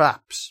preferred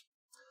traps.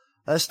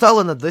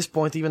 Stalin at this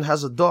point even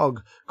has a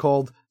dog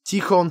called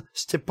Tikhon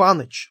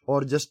Stepanich,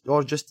 or just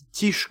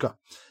Tishka,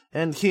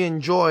 and he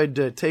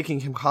enjoyed taking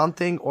him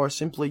hunting or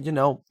simply,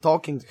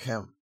 talking to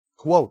him.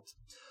 Quote,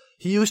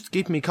 "He used to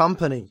keep me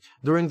company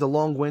during the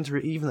long winter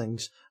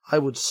evenings. I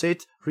would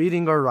sit,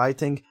 reading or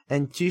writing,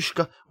 and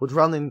Tishka would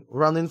run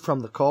in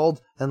from the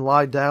cold and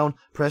lie down,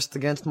 pressed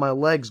against my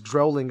legs,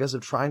 growling as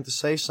if trying to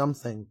say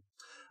something.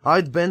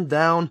 I'd bend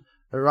down,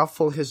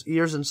 ruffle his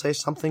ears, and say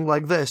something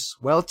like this: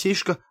 'Well,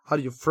 Tishka, are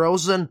you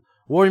frozen?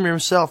 Warm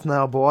yourself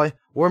now, boy,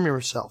 warm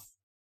yourself.'"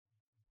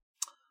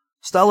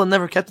 Stalin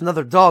never kept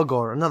another dog,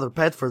 or another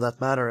pet for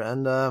that matter,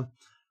 and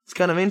it's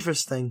kind of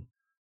interesting.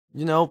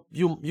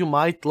 You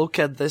might look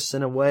at this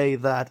in a way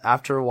that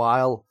after a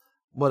while,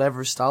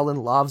 whatever Stalin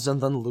loves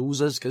and then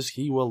loses, because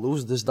he will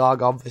lose this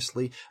dog,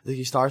 obviously, that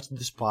he starts to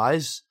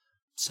despise.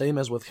 Same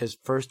as with his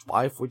first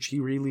wife, which he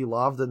really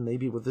loved, and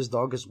maybe with this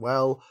dog as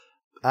well,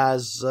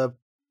 as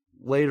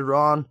later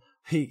on,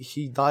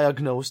 he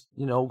diagnosed,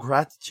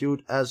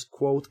 gratitude as,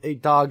 quote, "a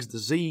dog's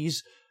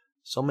disease,"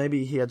 so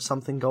maybe he had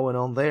something going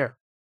on there.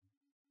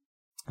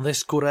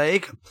 This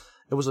Kureik,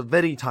 it was a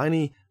very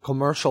tiny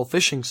commercial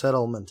fishing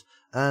settlement,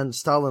 and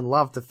Stalin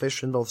loved to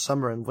fish in both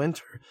summer and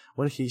winter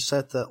when he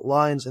set the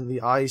lines in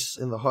the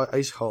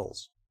ice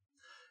holes.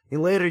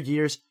 In later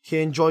years, he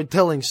enjoyed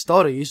telling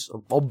stories,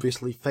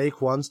 obviously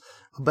fake ones,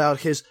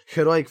 about his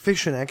heroic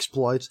fishing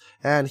exploits,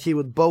 and he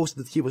would boast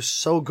that he was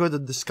so good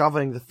at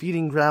discovering the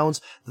feeding grounds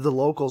that the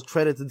locals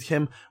credited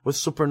him with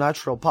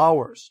supernatural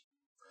powers.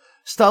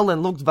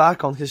 Stalin looked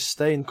back on his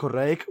stay in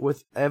Kureik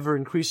with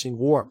ever-increasing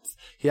warmth.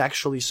 He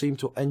actually seemed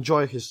to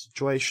enjoy his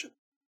situation.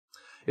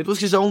 It was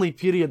his only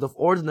period of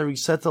ordinary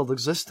settled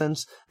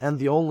existence, and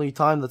the only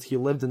time that he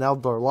lived an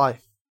outdoor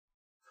life.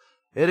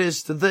 It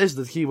is to this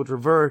that he would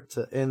revert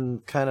in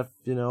kind of,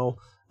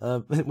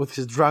 with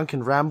his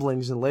drunken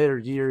ramblings in later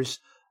years,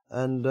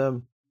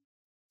 and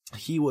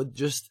he would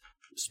just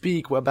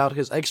speak about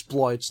his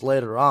exploits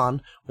later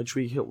on, which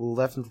we will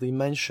definitely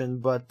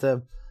mention, but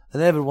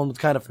and everyone would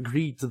kind of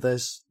agree to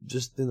this,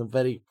 just in a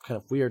very kind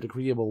of weird,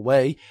 agreeable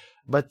way.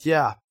 But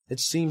yeah, it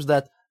seems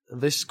that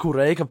this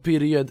Kureika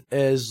period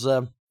is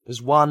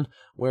one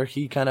where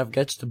he kind of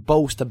gets to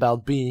boast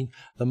about being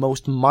the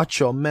most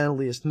macho,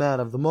 manliest man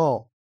of them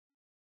all.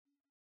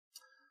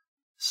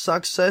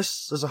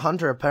 Success as a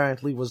hunter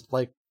apparently was,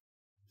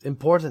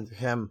 important to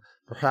him,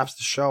 perhaps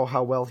to show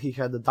how well he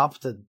had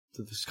adapted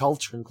to this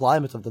culture and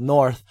climate of the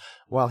North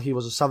while he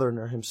was a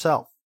Southerner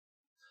himself.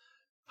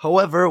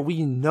 However,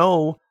 we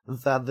know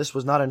that this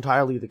was not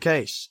entirely the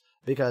case,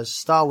 because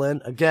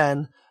Stalin,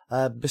 again,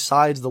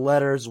 besides the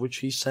letters which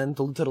he sent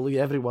to literally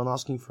everyone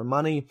asking for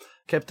money,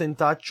 kept in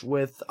touch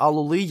with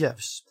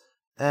Aluliyevs,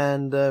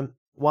 and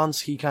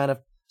once he kind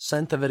of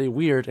sent a very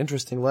weird,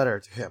 interesting letter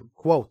to him.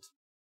 Quote,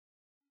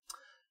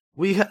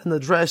 "We had an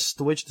address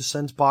to which to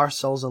send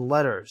parcels and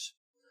letters."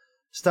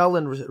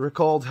 Stalin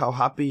recalled how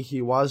happy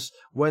he was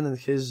when in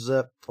his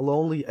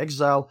lonely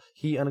exile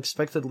he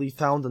unexpectedly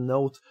found a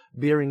note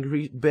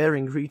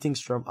bearing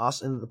greetings from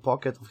us in the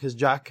pocket of his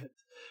jacket.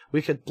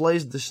 We had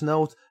placed this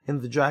note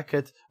in the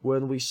jacket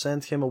when we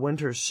sent him a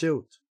winter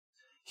suit.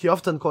 He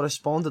often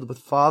corresponded with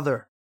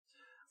father.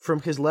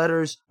 From his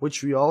letters,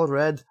 which we all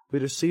read, we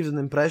received an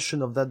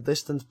impression of that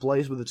distant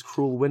place with its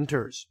cruel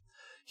winters.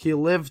 He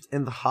lived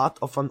in the hut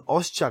of an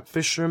Ostyak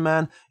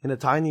fisherman in a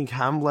tiny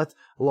hamlet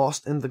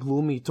lost in the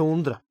gloomy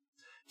tundra.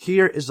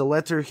 Here is a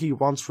letter he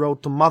once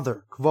wrote to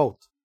mother,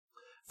 quote,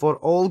 "For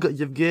Olga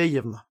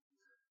Yevgenyevna.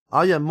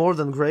 I am more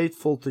than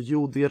grateful to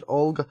you, dear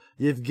Olga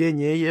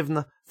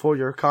Yevgenyevna, for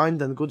your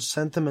kind and good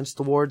sentiments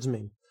towards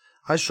me.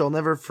 I shall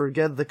never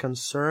forget the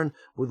concern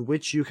with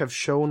which you have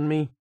shown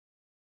me.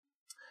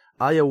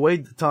 I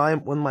await the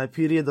time when my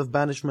period of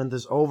banishment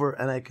is over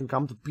and I can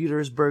come to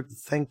Petersburg to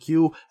thank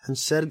you and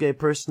Sergei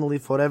personally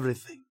for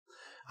everything.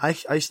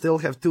 I still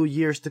have 2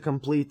 years to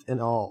complete in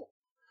all.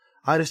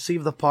 I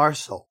received the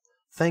parcel.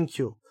 Thank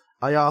you.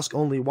 I ask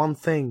only one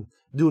thing.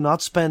 Do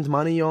not spend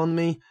money on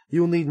me.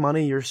 You need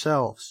money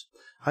yourselves.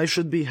 I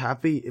should be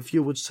happy if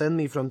you would send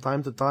me from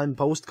time to time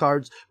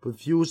postcards with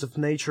views of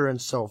nature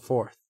and so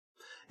forth.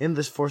 In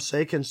this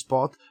forsaken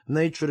spot,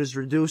 nature is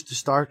reduced to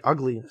stark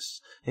ugliness.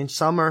 In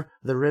summer,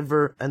 the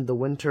river, and the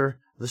winter,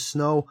 the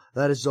snow,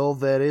 that is all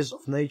there is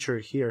of nature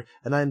here,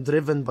 and I am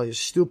driven by a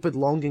stupid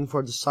longing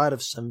for the sight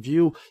of some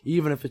view,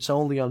 even if it's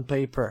only on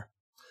paper.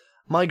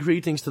 My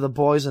greetings to the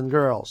boys and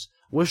girls.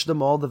 Wish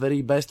them all the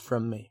very best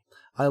from me.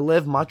 I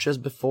live much as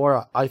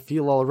before. I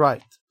feel all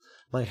right.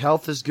 My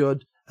health is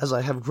good, as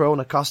I have grown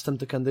accustomed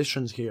to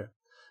conditions here.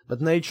 but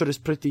nature is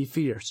pretty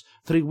fierce.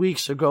 3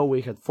 weeks ago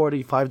we had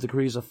 45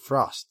 degrees of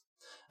frost.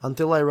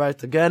 Until I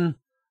write again,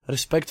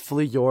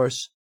 respectfully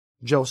yours,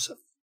 Joseph.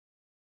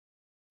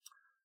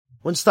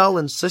 When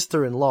Stalin's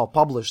sister-in-law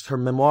published her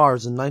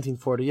memoirs in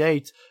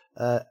 1948,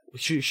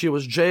 she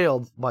was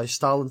jailed by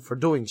Stalin for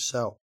doing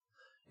so.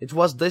 It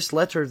was this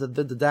letter that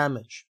did the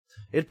damage.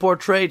 It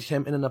portrayed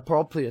him in an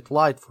appropriate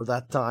light for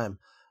that time.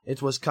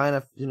 It was kind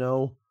of,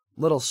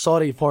 little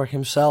sorry for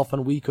himself,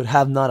 and we could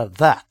have none of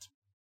that.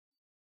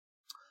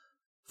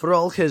 For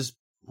all his,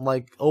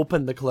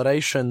 open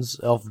declarations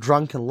of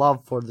drunken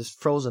love for this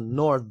frozen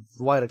north,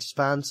 wide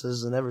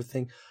expanses and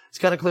everything, it's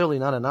kind of clearly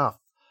not enough.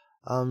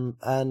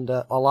 And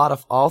a lot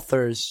of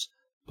authors,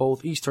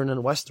 both Eastern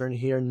and Western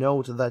here,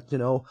 note that,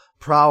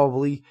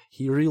 probably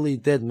he really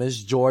did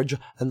miss Georgia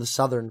and the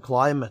southern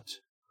climate.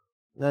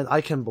 And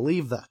I can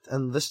believe that.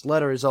 And this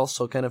letter is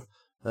also kind of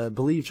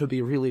believed to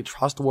be really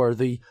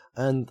trustworthy,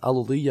 and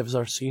Aluliyevs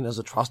are seen as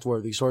a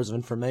trustworthy source of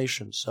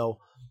information. So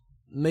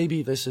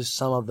maybe this is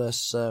some of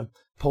this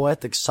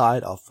poetic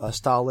side of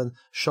Stalin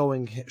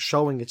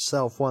showing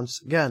itself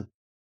once again.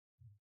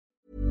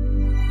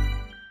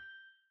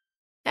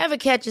 Ever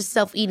catch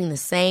yourself eating the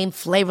same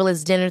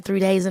flavorless dinner 3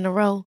 days in a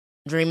row?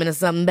 Dreaming of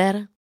something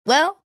better?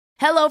 Well,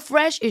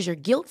 HelloFresh is your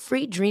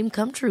guilt-free dream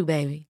come true,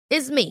 baby.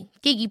 It's me,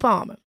 Keke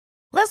Palmer.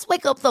 Let's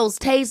wake up those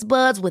taste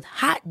buds with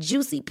hot,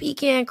 juicy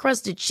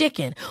pecan-crusted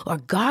chicken or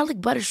garlic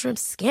butter shrimp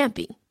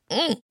scampi.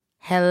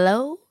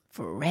 Hello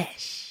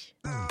Fresh.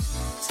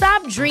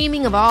 Stop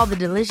dreaming of all the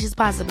delicious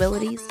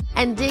possibilities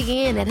and dig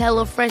in at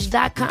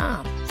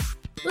HelloFresh.com.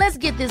 Let's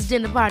get this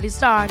dinner party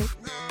started.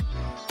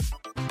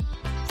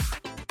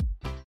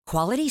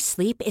 Quality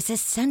sleep is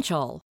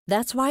essential.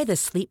 That's why the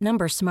Sleep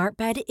Number Smart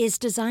Bed is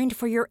designed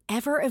for your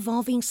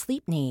ever-evolving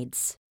sleep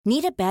needs.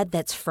 Need a bed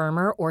that's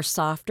firmer or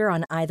softer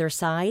on either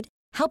side?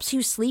 Helps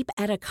you sleep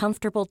at a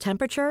comfortable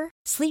temperature?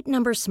 Sleep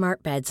Number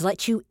Smart Beds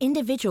let you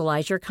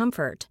individualize your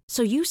comfort,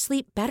 so you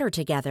sleep better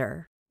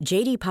together.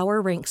 J.D.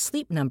 Power ranks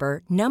Sleep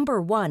Number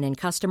 #1 in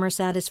customer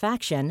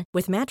satisfaction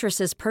with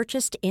mattresses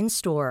purchased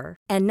in-store.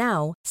 And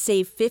now,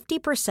 save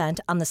 50%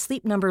 on the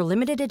Sleep Number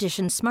Limited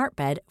Edition Smart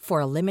Bed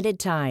for a limited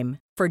time.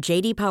 For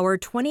J.D. Power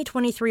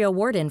 2023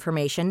 award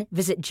information,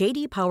 visit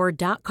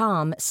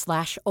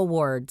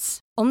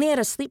jdpower.com/awards. Only at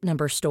a Sleep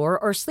Number store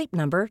or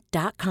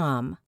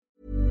sleepnumber.com.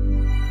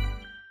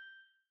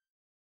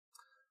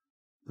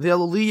 The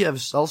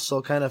Aluliyevs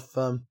also kind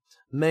of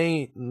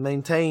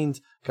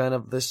maintained kind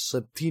of this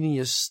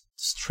tenuous,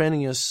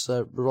 strenuous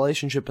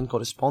relationship and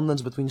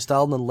correspondence between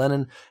Stalin and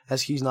Lenin,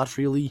 as he's not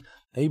really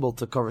able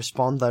to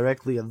correspond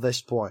directly at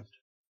this point.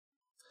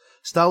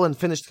 Stalin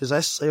finished his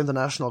essay on the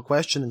national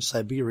question in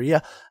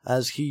Siberia,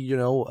 as he,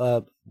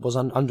 was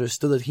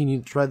understood that he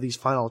needed to write these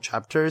final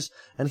chapters,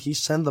 and he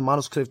sent the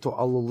manuscript to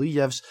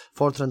Aluliyevs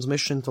for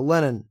transmission to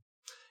Lenin.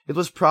 It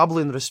was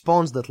probably in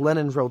response that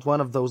Lenin wrote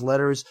one of those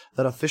letters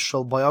that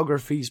official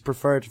biographies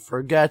prefer to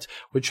forget,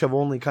 which have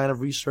only kind of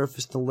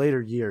resurfaced in later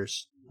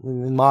years,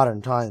 in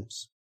modern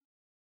times.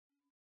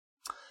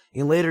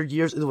 In later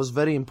years, it was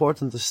very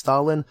important to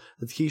Stalin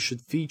that he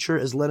should feature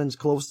as Lenin's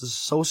closest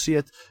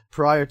associate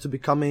prior to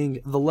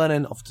becoming the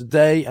Lenin of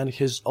today and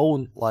his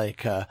own,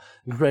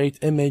 great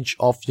image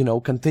of,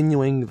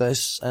 continuing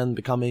this and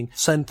becoming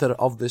center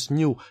of this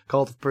new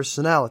cult of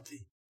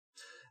personality.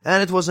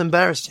 And it was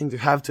embarrassing to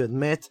have to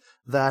admit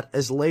that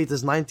as late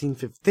as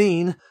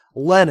 1915,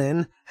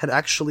 Lenin had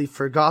actually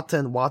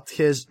forgotten what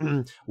his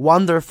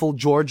wonderful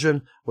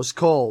Georgian was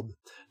called.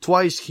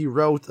 Twice he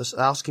wrote as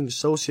asking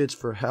associates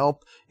for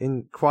help,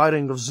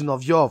 inquiring of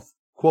Zinoviev,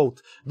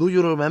 quote, "Do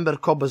you remember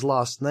Koba's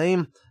last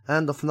name?"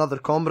 And of another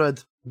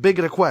comrade, "Big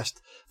request.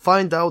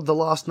 Find out the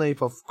last name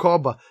of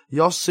Koba,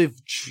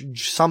 Yosif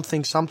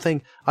something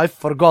something, I've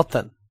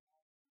forgotten.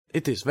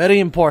 It is very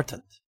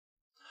important."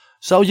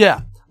 So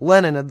yeah,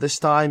 Lenin at this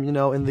time,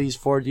 in these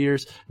 4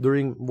 years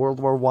during World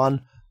War I,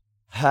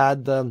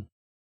 had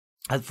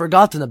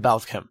forgotten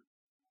about him.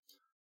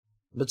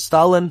 But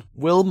Stalin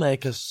will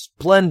make a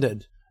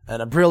splendid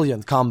and a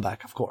brilliant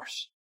comeback, of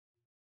course.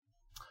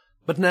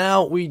 But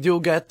now we do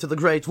get to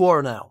the Great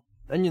War now.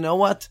 And you know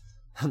what?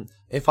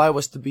 If I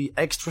was to be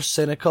extra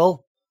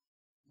cynical,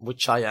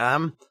 which I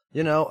am,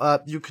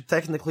 you could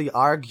technically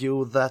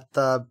argue that,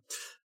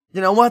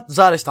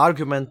 Tsarist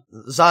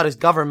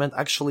government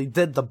actually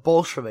did the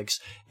Bolsheviks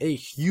a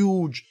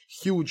huge,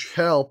 huge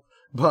help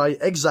by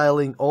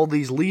exiling all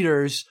these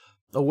leaders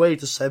away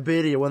to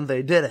Siberia when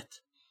they did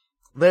it.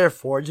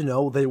 Therefore,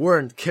 they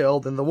weren't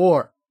killed in the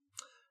war.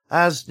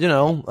 As,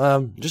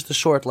 just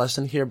a short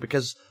lesson here,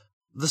 because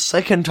the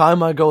second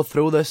time I go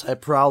through this, I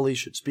probably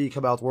should speak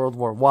about World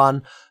War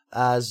I,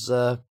 as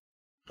I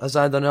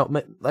don't know,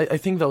 I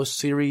think those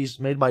series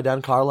made by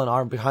Dan Carlin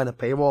are behind a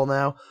paywall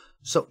now.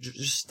 So,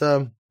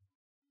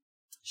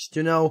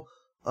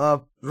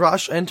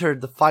 Russia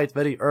entered the fight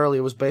very early.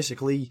 It was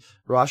basically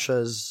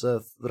Russia's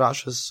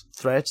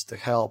threats to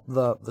help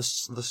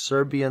the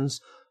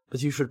Serbians,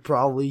 but you should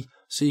probably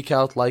seek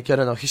out,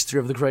 History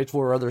of the Great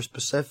War or other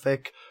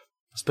specific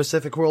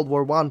World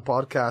War I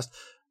podcast.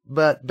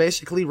 But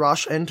basically,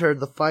 Russia entered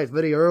the fight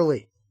very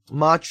early.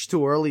 much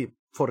too early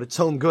for its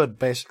own good,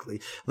 basically.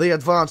 They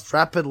advanced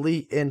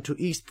rapidly into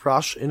East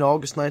Prussia in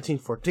August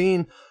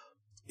 1914,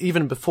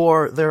 even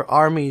before their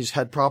armies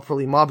had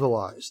properly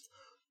mobilized.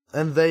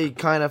 And they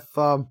kind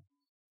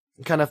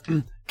of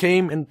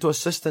came into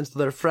assistance to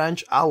their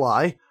French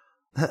ally,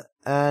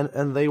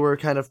 and they were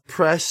kind of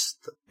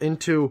pressed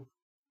into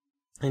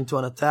an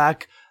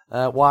attack,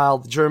 while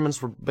the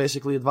Germans were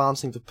basically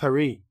advancing to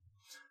Paris.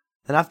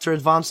 And after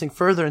advancing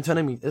further into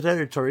enemy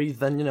territory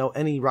than,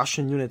 any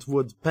Russian unit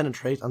would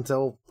penetrate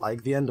until,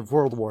 the end of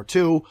World War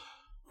II,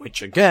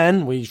 which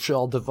again, we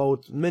shall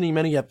devote many,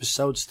 many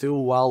episodes to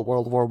while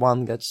World War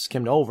I gets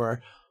skimmed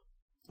over,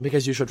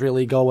 because you should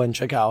really go and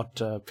check out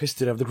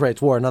History of the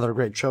Great War and other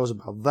great shows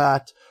about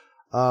that.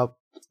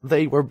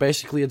 They were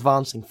basically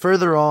advancing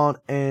further on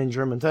in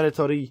German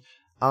territory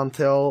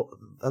until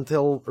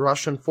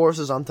Russian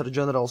forces under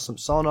General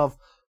Samsonov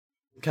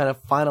kind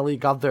of finally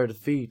got their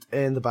defeat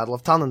in the Battle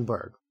of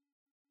Tannenberg.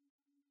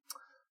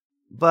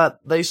 But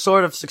they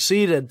sort of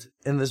succeeded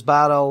in this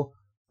battle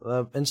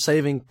in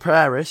saving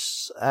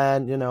Paris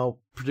and,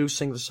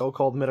 producing the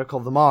so-called Miracle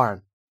of the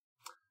Marne.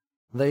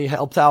 They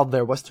helped out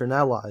their Western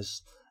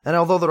allies. And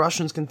although the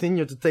Russians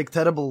continued to take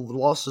terrible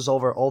losses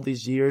over all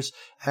these years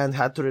and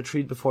had to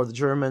retreat before the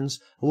Germans,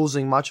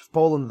 losing much of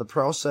Poland in the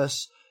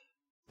process,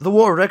 the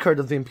war record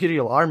of the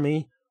Imperial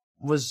Army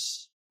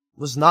was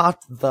not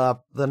the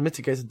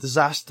mitigated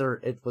disaster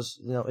it was,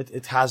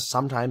 it has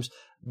sometimes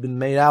been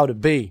made out to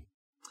be.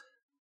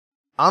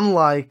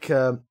 Unlike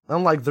the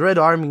Red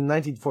Army in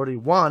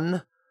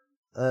 1941,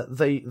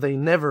 they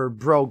never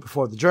broke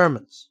before the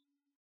Germans.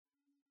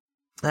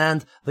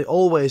 And they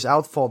always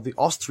outfought the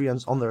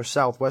Austrians on their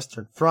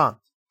southwestern front.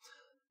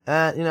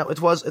 And,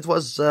 it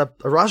was a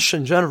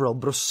Russian general,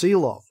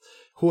 Brusilov,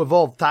 who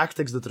evolved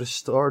tactics that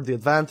restored the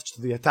advantage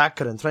to the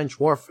attacker in trench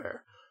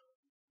warfare.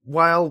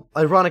 While,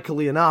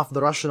 ironically enough,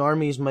 the Russian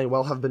armies may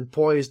well have been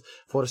poised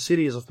for a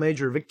series of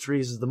major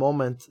victories the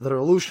moment the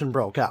revolution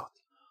broke out.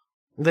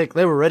 They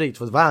were ready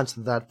to advance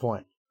at that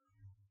point.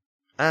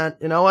 And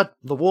you know what?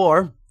 The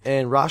war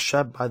in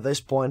Russia, by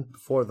this point,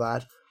 before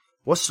that,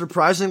 was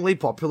surprisingly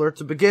popular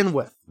to begin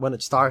with when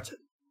it started.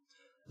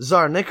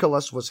 Tsar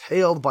Nicholas was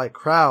hailed by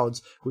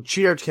crowds who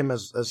cheered him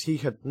as he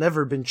had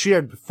never been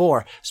cheered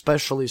before,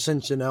 especially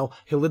since,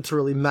 he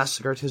literally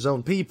massacred his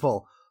own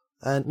people.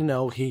 And,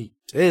 he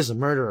is a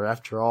murderer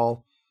after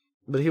all.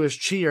 But he was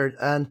cheered,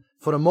 and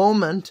for a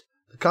moment,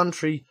 the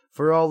country,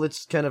 for all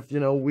its kind of,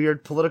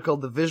 weird political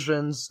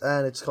divisions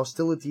and its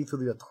hostility to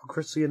the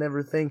autocracy and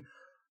everything,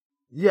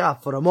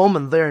 for a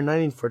moment there in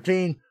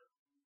 1914,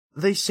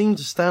 they seemed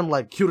to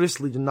stand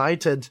curiously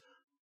united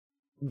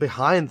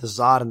behind the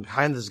Tsar and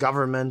behind this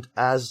government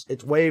as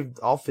it waved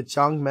off its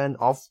young men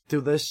off to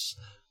this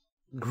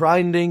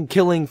grinding,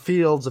 killing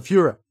fields of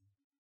Europe.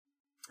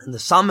 In the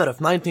summer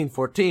of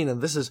 1914,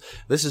 and this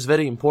is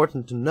very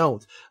important to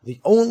note, the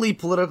only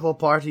political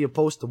party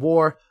opposed to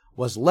war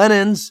was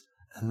Lenin's,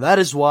 and that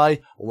is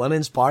why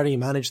Lenin's party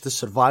managed to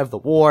survive the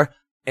war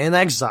in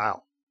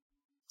exile.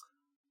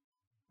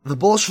 The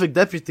Bolshevik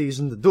deputies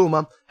in the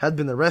Duma had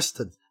been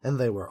arrested, and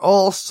they were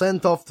all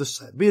sent off to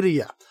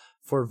Siberia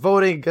for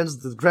voting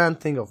against the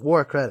granting of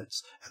war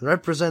credits and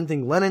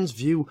representing Lenin's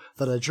view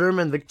that a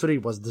German victory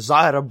was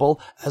desirable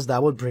as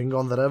that would bring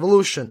on the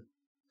revolution.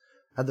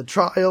 At the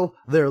trial,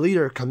 their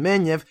leader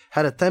Kamenev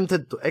had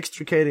attempted to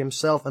extricate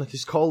himself and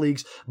his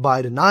colleagues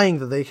by denying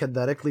that they had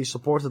directly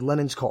supported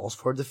Lenin's calls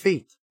for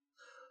defeat.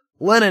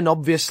 Lenin,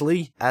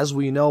 obviously, as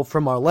we know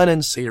from our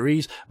Lenin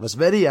series, was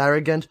very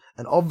arrogant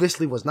and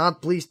obviously was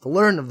not pleased to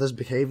learn of this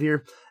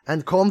behavior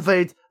and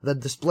conveyed that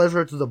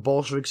displeasure to the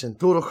Bolsheviks in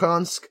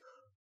Turkhansk,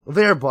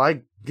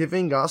 thereby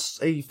giving us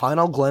a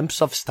final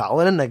glimpse of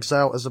Stalin in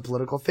exile as a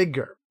political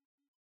figure.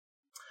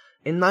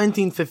 In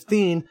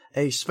 1915,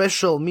 a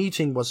special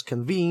meeting was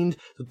convened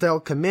to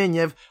tell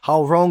Kamenev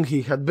how wrong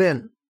he had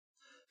been.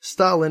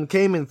 Stalin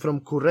came in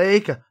from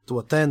Kureyka to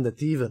attend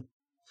it even.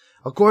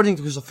 According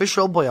to his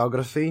official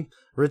biography,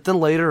 written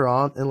later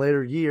on in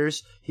later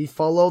years, he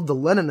followed the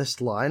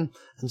Leninist line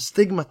and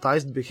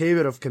stigmatized the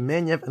behavior of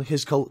Kamenev and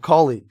his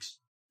colleagues.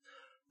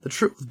 The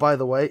truth, by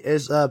the way,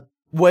 is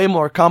way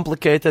more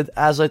complicated,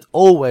 as it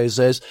always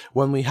is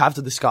when we have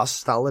to discuss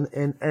Stalin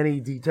in any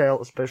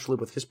detail, especially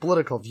with his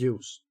political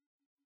views.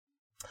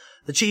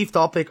 The chief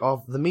topic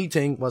of the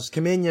meeting was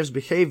Kamenev's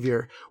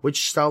behavior,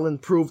 which Stalin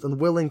proved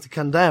unwilling to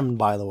condemn,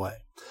 by the way.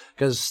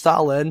 Because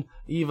Stalin,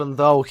 even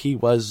though he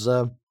was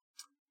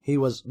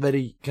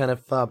very kind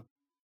of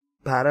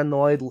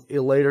paranoid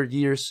in later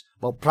years,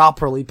 well,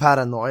 properly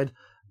paranoid,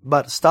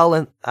 but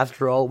Stalin,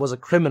 after all, was a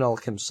criminal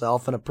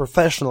himself, and a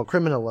professional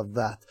criminal at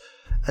that.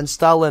 And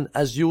Stalin,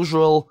 as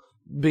usual,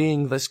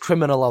 being this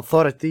criminal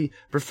authority,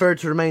 preferred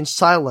to remain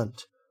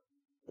silent,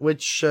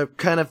 which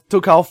kind of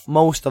took off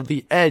most of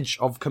the edge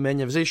of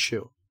Kamenev's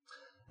issue.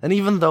 And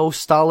even though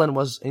Stalin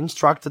was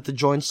instructed to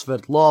join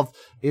Sverdlov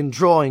in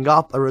drawing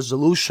up a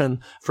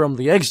resolution from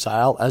the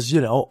exile, as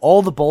you know,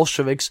 all the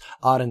Bolsheviks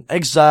are in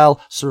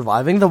exile,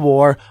 surviving the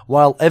war,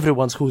 while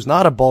everyone who's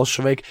not a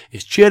Bolshevik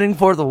is cheering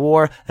for the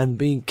war and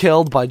being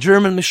killed by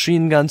German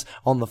machine guns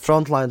on the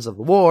front lines of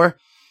the war.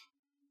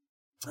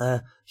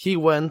 He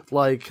went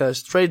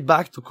straight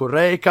back to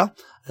Koreyka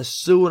as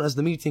soon as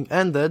the meeting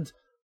ended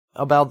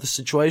about the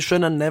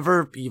situation and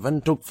never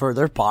even took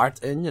further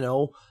part in,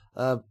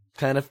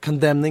 kind of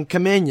condemning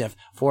Kamenev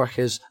for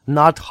his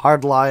not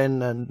hard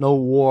line and no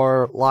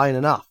war line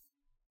enough.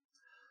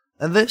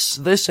 And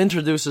this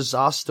introduces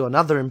us to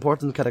another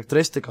important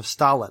characteristic of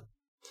Stalin.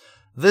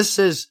 This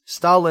is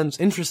Stalin's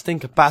interesting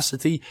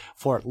capacity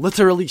for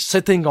literally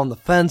sitting on the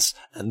fence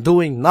and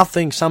doing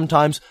nothing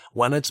sometimes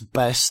when it's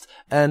best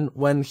and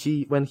when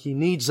he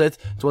needs it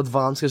to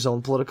advance his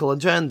own political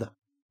agenda.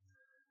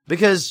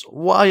 Because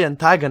why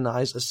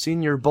antagonize a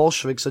senior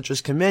Bolshevik such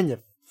as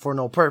Kamenev for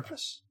no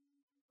purpose?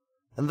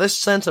 And this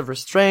sense of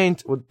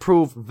restraint would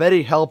prove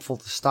very helpful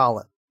to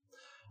Stalin.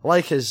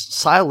 Like his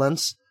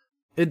silence,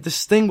 it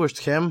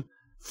distinguished him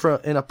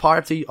in a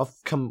party of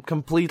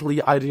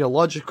completely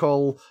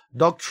ideological,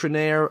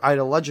 doctrinaire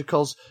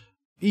ideologicals,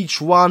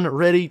 each one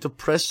ready to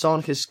press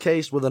on his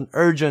case with an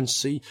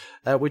urgency,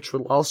 which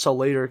will also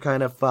later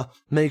kind of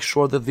make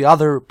sure that the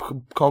other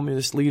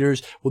communist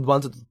leaders would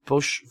want to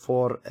push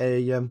for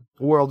a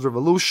world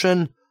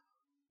revolution,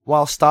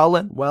 while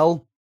Stalin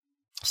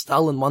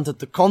wanted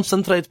to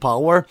concentrate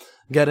power,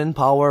 get in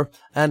power,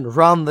 and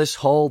run this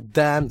whole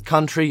damn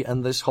country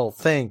and this whole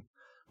thing,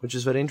 which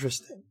is very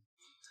interesting.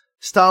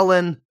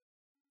 Stalin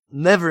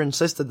never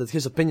insisted that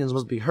his opinions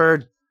must be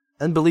heard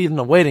and believed in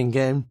a waiting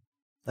game,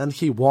 and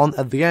he won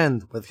at the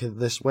end with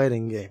this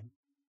waiting game.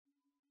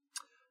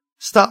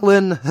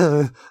 Stalin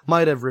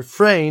might have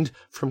refrained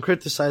from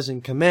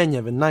criticizing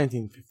Kamenev in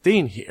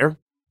 1915 here,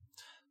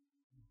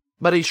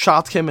 but he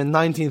shot him in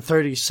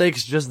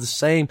 1936 just the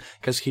same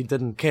because he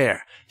didn't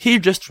care. He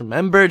just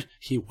remembered,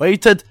 he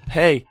waited,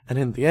 and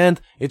in the end,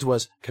 it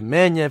was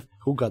Kamenev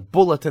who got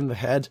bullet in the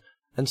head,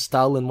 and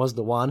Stalin was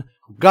the one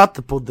who got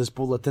to put this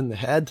bullet in the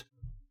head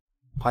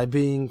by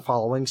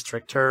following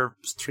stricter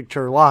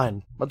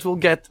line. But we'll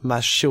get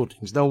mass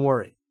shootings, don't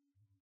worry.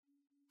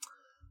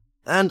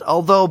 And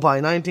although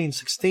by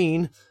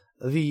 1916,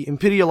 the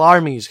imperial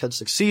armies had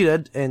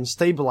succeeded in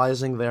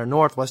stabilizing their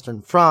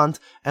northwestern front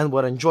and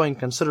were enjoying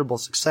considerable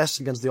success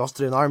against the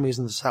Austrian armies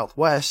in the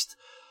southwest,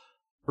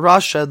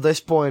 Russia at this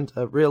point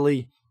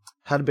really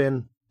had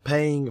been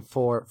paying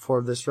for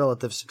this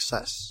relative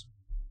success.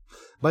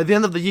 By the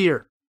end of the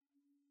year,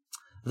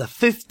 the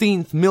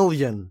 15th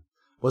million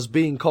was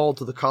being called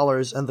to the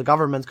colors, and the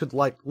government could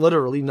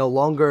literally no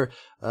longer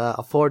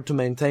afford to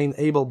maintain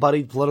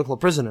able-bodied political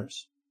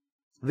prisoners.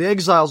 The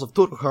exiles of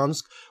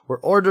Turkhansk were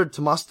ordered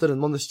to muster in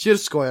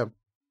Monastyrskoye,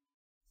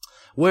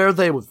 where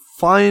they would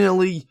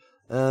finally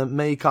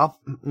make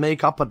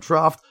up a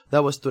draft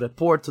that was to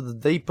report to the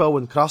depot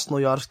in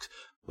Krasnoyarsk,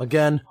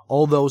 again,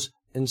 all those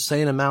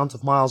insane amount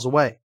of miles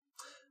away.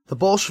 The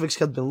Bolsheviks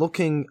had been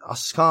looking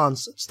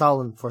askance at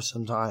Stalin for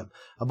some time,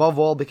 above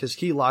all because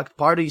he lacked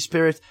party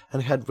spirit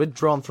and had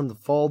withdrawn from the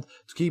fold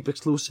to keep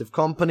exclusive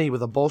company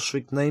with a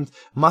Bolshevik named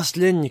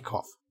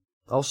Maslennikov.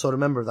 Also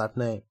remember that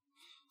name.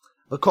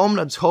 The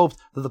comrades hoped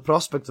that the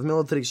prospect of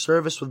military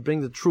service would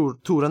bring the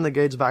two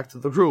renegades back to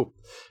the group.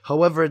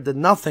 However, it did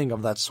nothing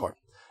of that sort.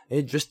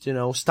 It just,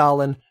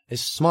 Stalin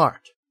is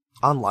smart,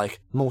 unlike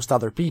most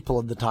other people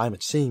at the time,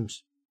 it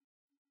seems.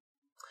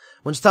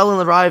 When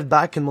Stalin arrived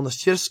back in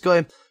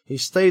Monastyrskoye, he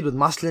stayed with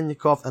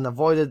Maslennikov and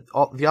avoided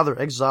the other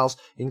exiles,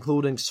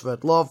 including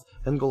Sverdlov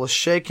and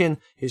Goloshekin,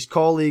 his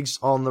colleagues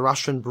on the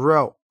Russian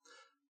bureau.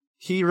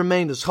 He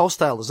remained as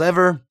hostile as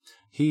ever.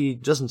 He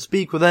doesn't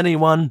speak with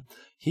anyone.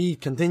 He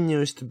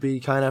continues to be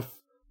kind of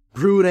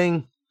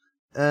brooding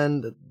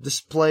and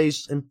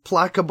displays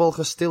implacable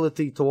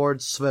hostility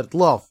towards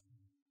Sverdlov.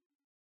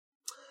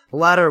 The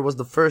latter was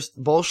the first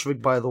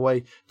Bolshevik, by the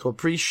way, to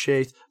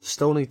appreciate the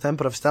stony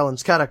temper of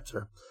Stalin's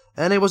character.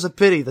 And it was a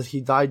pity that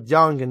he died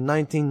young in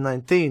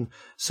 1919,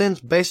 since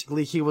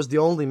basically he was the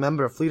only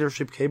member of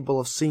leadership capable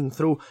of seeing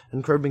through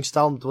and curbing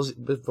Stalin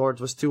before it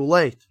was too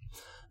late.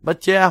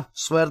 But yeah,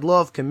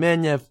 Sverdlov,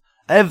 Kamenev,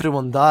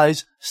 everyone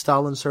dies,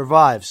 Stalin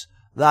survives.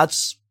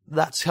 That's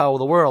how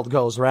the world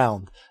goes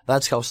round.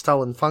 That's how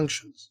Stalin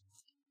functions.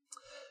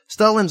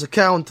 Stalin's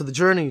account to the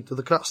journey to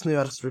the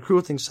Krasnoyarsk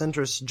recruiting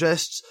center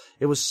suggests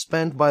it was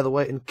spent, by the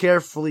way, in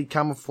carefully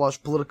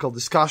camouflaged political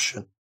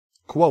discussion.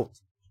 Quote,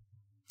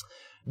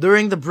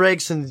 "During the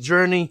breaks in the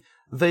journey,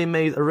 they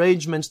made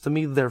arrangements to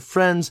meet their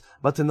friends,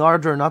 but in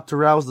order not to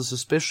rouse the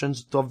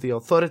suspicions of the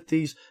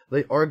authorities,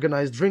 they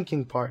organized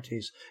drinking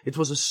parties. It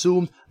was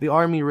assumed the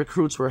army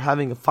recruits were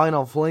having a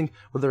final fling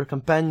with their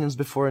companions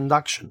before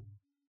induction."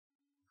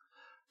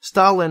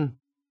 Stalin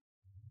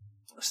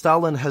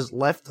has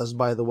left us,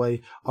 by the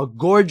way, a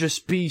gorgeous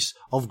piece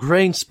of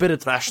grain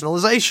spirit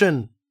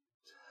rationalization.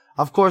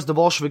 Of course, the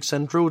Bolsheviks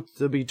en route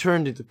to be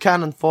turned into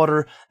cannon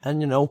fodder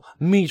and,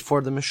 meat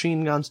for the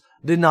machine guns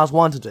did not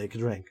want to take a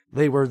drink.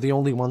 They were the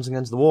only ones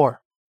against the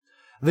war.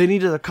 They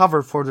needed a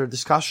cover for their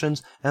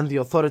discussions, and the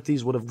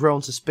authorities would have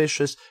grown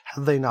suspicious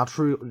had they not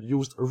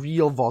used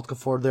real vodka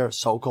for their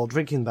so-called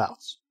drinking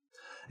bouts.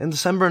 In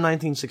December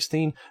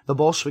 1916, the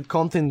Bolshevik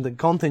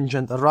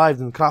contingent arrived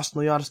in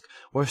Krasnoyarsk,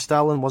 where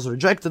Stalin was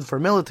rejected for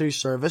military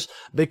service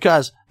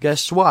because,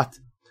 guess what?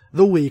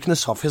 The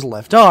weakness of his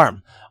left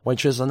arm,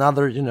 which is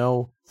another,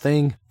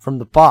 thing from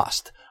the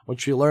past,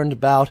 which we learned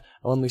about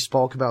when we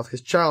spoke about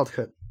his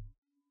childhood.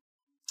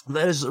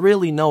 There's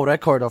really no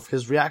record of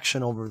his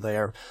reaction over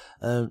there.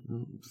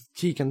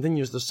 He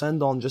continues to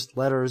send on just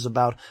letters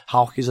about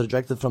how he's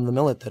rejected from the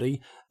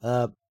military,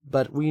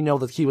 but we know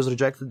that he was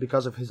rejected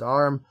because of his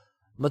arm.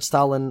 But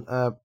Stalin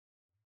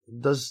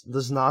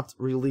does not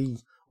really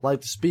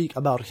like to speak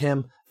about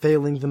him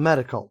failing the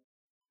medical.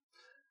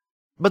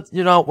 But,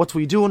 what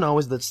we do know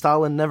is that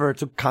Stalin never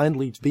took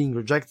kindly to being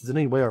rejected in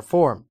any way or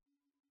form.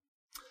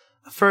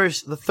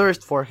 First, the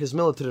thirst for his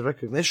military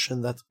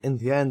recognition that, in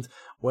the end,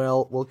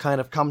 will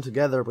kind of come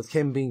together with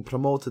him being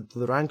promoted to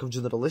the rank of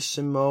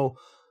Generalissimo.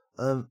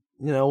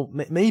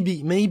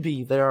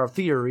 Maybe there are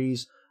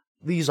theories.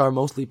 These are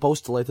mostly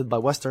postulated by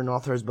Western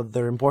authors, but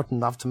they're important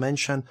enough to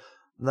mention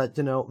that,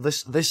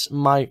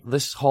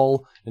 this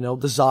whole,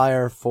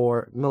 desire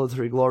for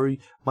military glory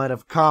might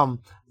have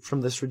come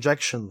from this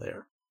rejection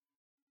there.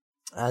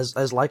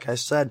 As like I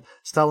said,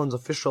 Stalin's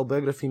official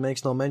biography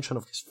makes no mention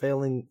of his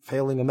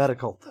failing a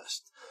medical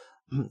test.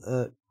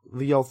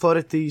 The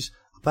authorities,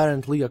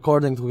 apparently,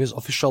 according to his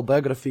official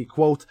biography,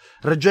 quote,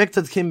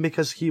 rejected him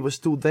because he was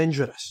too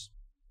dangerous.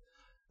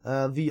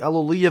 The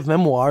Aluliyev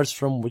memoirs,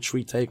 from which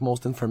we take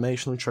most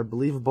information which are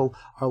believable,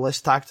 are less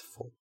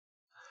tactful.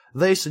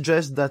 They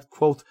suggest that,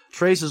 quote,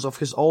 traces of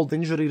his old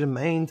injury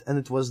remained, and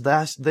it was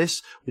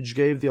this which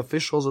gave the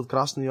officials at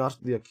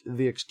Krasnoyarsk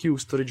the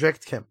excuse to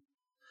reject him.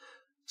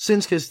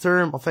 Since his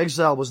term of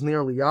exile was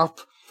nearly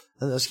up,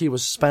 and as he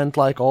was spent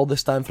all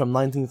this time from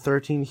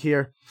 1913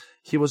 here,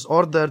 he was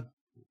ordered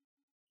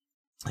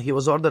to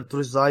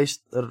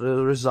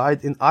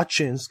reside in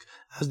Achinsk,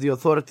 as the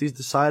authorities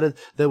decided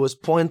that it was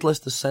pointless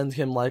to send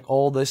him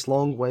all this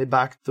long way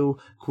back to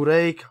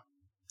Kureika.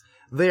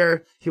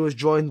 There, he was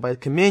joined by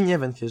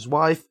Kamenev and his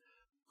wife,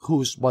 who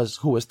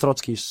was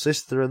Trotsky's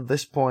sister at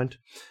this point.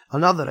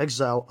 Another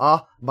exile,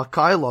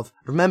 Bakailov,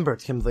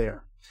 remembered him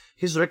there.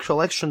 His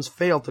recollections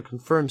failed to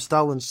confirm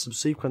Stalin's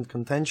subsequent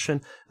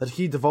contention that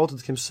he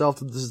devoted himself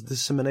to the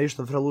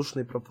dissemination of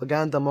revolutionary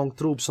propaganda among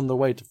troops on the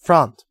way to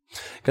front,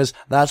 because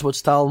that's what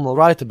Stalin will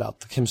write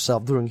about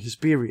himself during his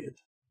period.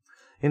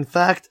 In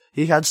fact,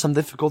 he had some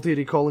difficulty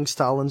recalling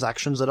Stalin's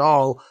actions at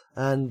all,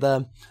 and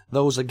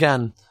those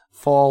again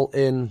fall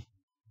in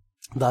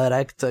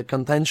direct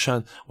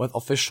contention with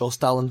official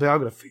Stalin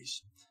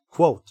biographies.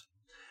 Quote,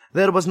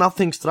 there was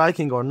nothing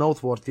striking or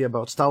noteworthy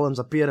about Stalin's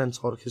appearance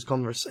or his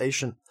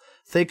conversation.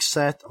 Thick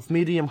set, of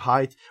medium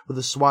height, with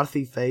a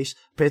swarthy face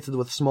pitted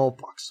with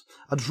smallpox,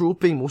 a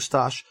drooping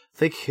moustache,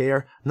 thick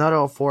hair,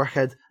 narrow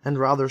forehead, and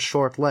rather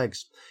short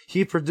legs.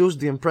 He produced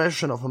the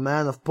impression of a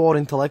man of poor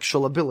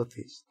intellectual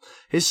abilities.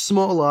 His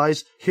small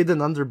eyes,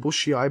 hidden under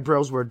bushy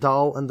eyebrows, were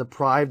dull and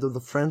deprived of the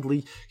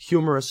friendly,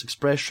 humorous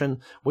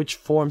expression which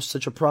forms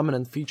such a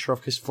prominent feature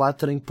of his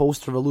flattering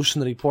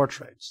post-revolutionary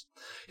portraits.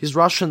 His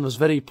Russian was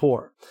very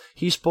poor.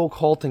 He spoke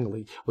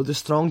haltingly, with a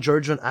strong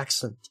Georgian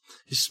accent.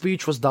 His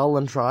speech was dull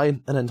and dry,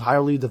 and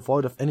entirely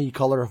devoid of any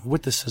color of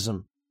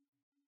witticism.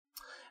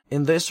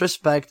 In this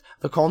respect,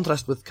 the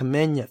contrast with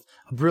Kamenev,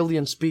 a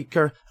brilliant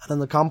speaker and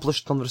an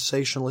accomplished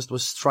conversationalist,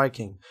 was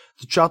striking.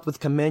 To chat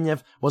with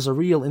Kamenev was a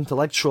real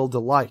intellectual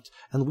delight,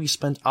 and we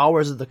spent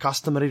hours at the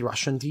customary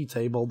Russian tea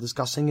table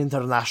discussing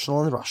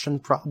international and Russian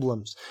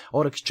problems,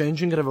 or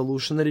exchanging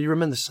revolutionary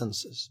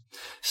reminiscences.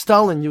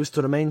 Stalin used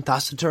to remain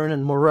taciturn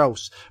and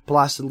morose,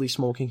 placidly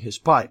smoking his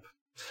pipe.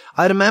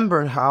 I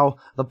remember how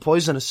the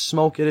poisonous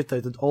smoke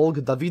irritated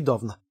Olga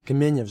Davidovna,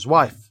 Kamenev's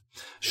wife.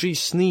 She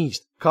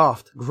sneezed,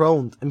 coughed,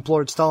 groaned,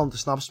 implored Stalin to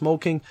stop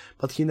smoking,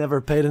 but he never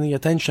paid any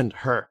attention to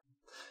her.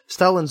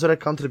 Stalin's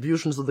direct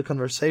contributions to the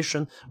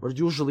conversation were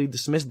usually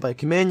dismissed by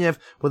Kamenev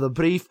with a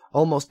brief,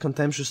 almost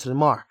contemptuous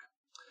remark.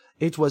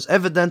 It was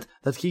evident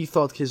that he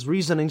thought his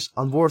reasonings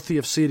unworthy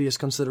of serious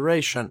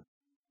consideration.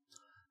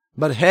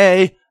 But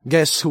hey,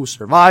 guess who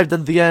survived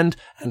at the end,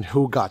 and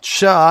who got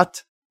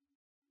shot?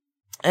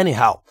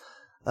 Anyhow,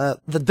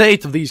 the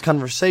date of these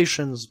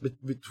conversations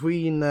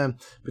between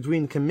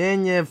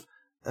Kamenev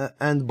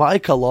and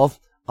Baikalov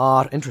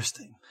are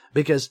interesting,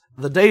 because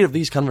the date of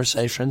these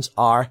conversations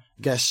are,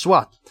 guess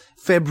what,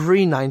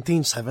 February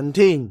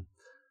 1917.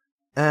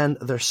 And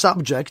the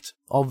subject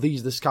of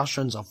these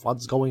discussions, of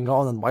what's going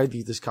on and why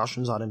these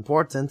discussions are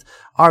important,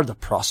 are the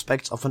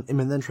prospects of an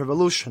imminent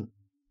revolution.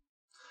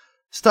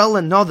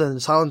 Stalin nodded in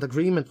silent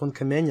agreement when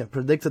Kamenev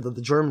predicted that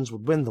the Germans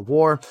would win the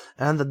war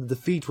and that the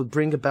defeat would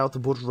bring about the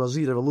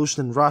bourgeoisie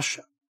revolution in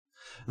Russia.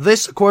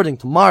 This, according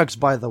to Marx,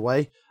 by the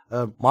way,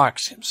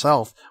 Marx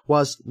himself,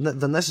 was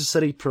the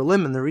necessary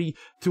preliminary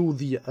to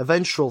the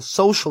eventual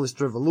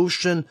socialist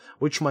revolution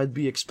which might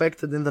be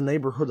expected in the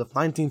neighborhood of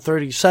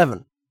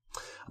 1937.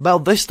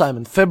 About this time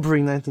in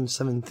February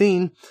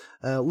 1917,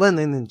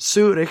 Lenin in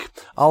Zurich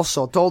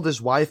also told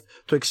his wife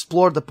to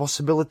explore the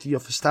possibility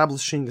of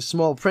establishing a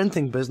small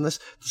printing business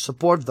to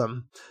support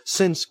them,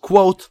 since,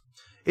 quote,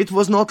 it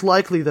was not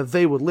likely that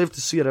they would live to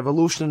see a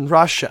revolution in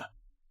Russia.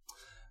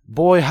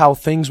 Boy, how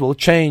things will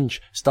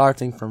change,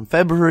 starting from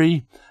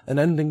February and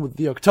ending with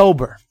the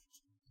October.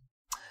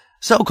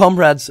 So,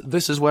 comrades,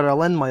 this is where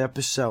I'll end my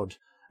episode,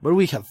 where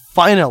we have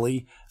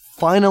finally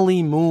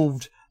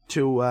moved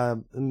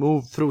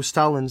through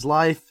Stalin's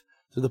life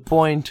to the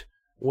point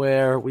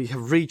where we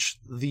have reached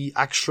the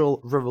actual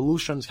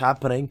revolutions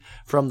happening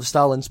from the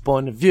Stalin's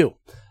point of view.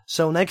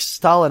 So next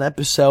Stalin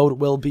episode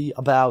will be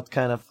about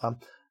kind of a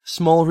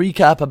small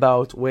recap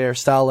about where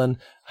Stalin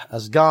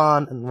has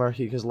gone and where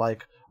he has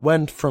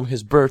went from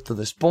his birth to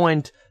this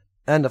point.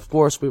 And of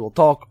course we will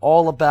talk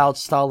all about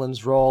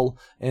Stalin's role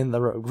in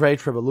the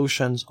great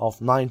revolutions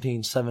of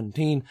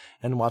 1917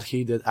 and what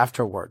he did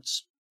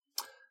afterwards.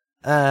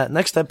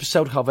 Next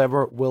episode,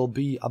 however, will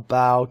be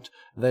about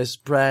this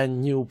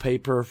brand new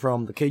paper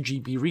from the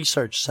KGB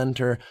Research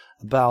Center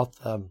about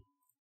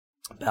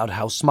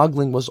how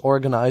smuggling was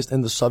organized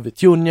in the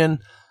Soviet Union.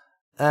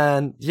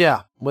 And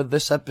yeah,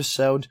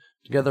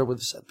 together with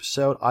this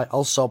episode, I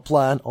also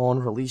plan on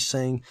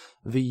releasing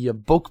the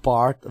next book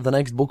part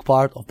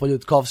of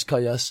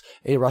Polyutkovskaya's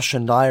A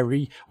Russian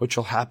Diary, which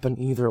will happen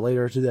either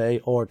later today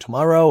or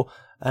tomorrow.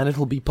 And it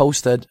will be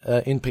posted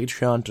in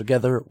Patreon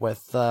together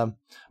with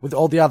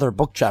all the other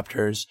book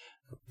chapters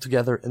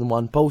together in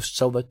one post,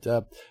 so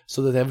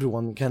that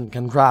everyone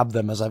can grab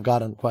them, as I've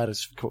gotten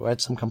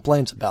quite some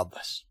complaints about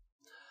this.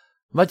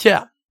 But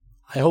yeah,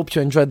 I hope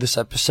you enjoyed this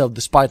episode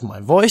despite my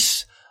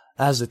voice,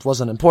 as it was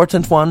an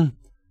important one.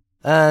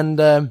 And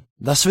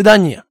до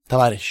свидания,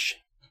 товарищи.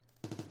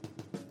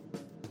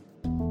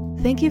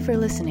 Thank you for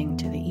listening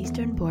to The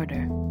Eastern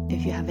Border.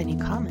 If you have any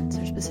comments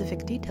or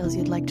specific details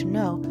you'd like to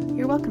know,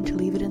 you're welcome to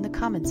leave it in the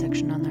comment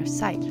section on our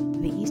site,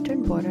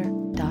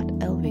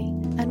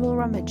 theeasternborder.lv, and we'll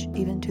rummage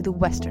even to the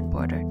western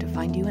border to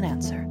find you an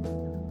answer.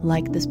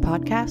 Like this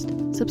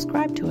podcast,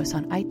 subscribe to us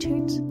on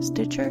iTunes,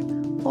 Stitcher,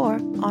 or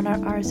on our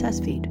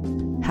RSS feed.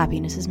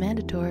 Happiness is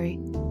mandatory.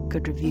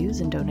 Good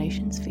reviews and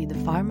donations feed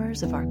the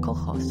farmers of our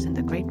kolkhozs in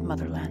the great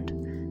motherland.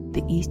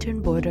 The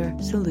Eastern Border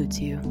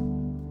salutes you.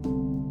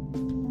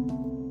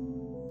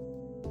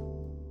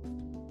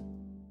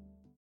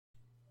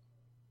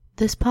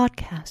 This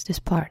podcast is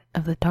part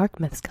of the Dark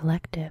Myths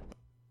Collective.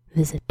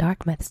 Visit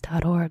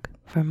darkmyths.org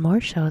for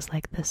more shows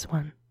like this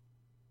one.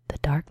 The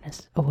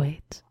darkness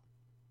awaits.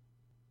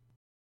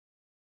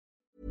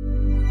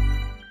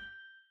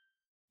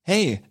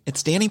 Hey,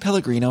 it's Danny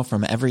Pellegrino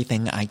from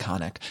Everything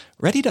Iconic.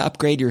 Ready to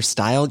upgrade your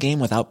style game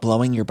without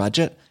blowing your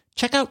budget?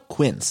 Check out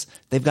Quince.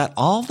 They've got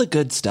all the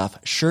good stuff,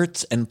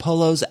 shirts and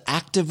polos,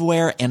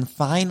 activewear, and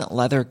fine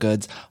leather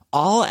goods,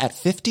 all at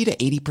 50 to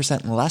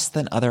 80% less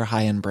than other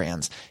high-end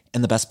brands.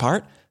 And the best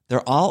part?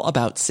 They're all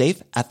about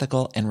safe,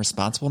 ethical, and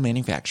responsible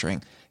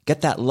manufacturing.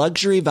 Get that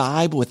luxury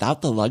vibe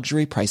without the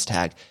luxury price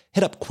tag.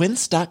 Hit up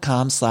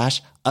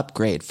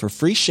quince.com/upgrade for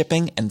free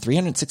shipping and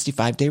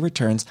 365-day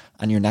returns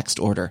on your next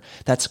order.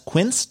 That's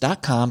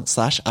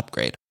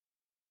quince.com/upgrade.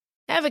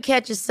 Ever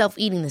catch yourself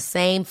eating the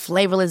same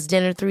flavorless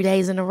dinner 3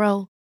 days in a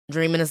row?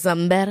 Dreaming of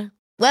something better?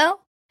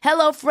 Well,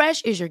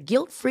 HelloFresh is your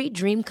guilt-free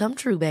dream come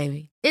true,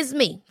 baby. It's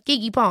me,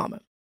 Keke Palmer.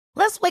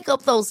 Let's wake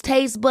up those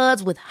taste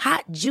buds with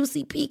hot,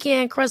 juicy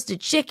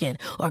pecan-crusted chicken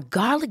or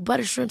garlic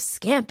butter shrimp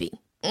scampi.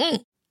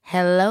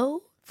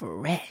 Hello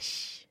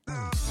Fresh.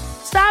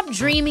 Stop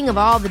dreaming of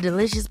all the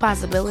delicious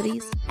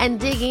possibilities and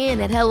dig in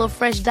at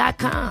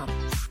HelloFresh.com.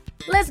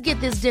 Let's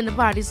get this dinner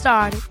party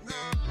started.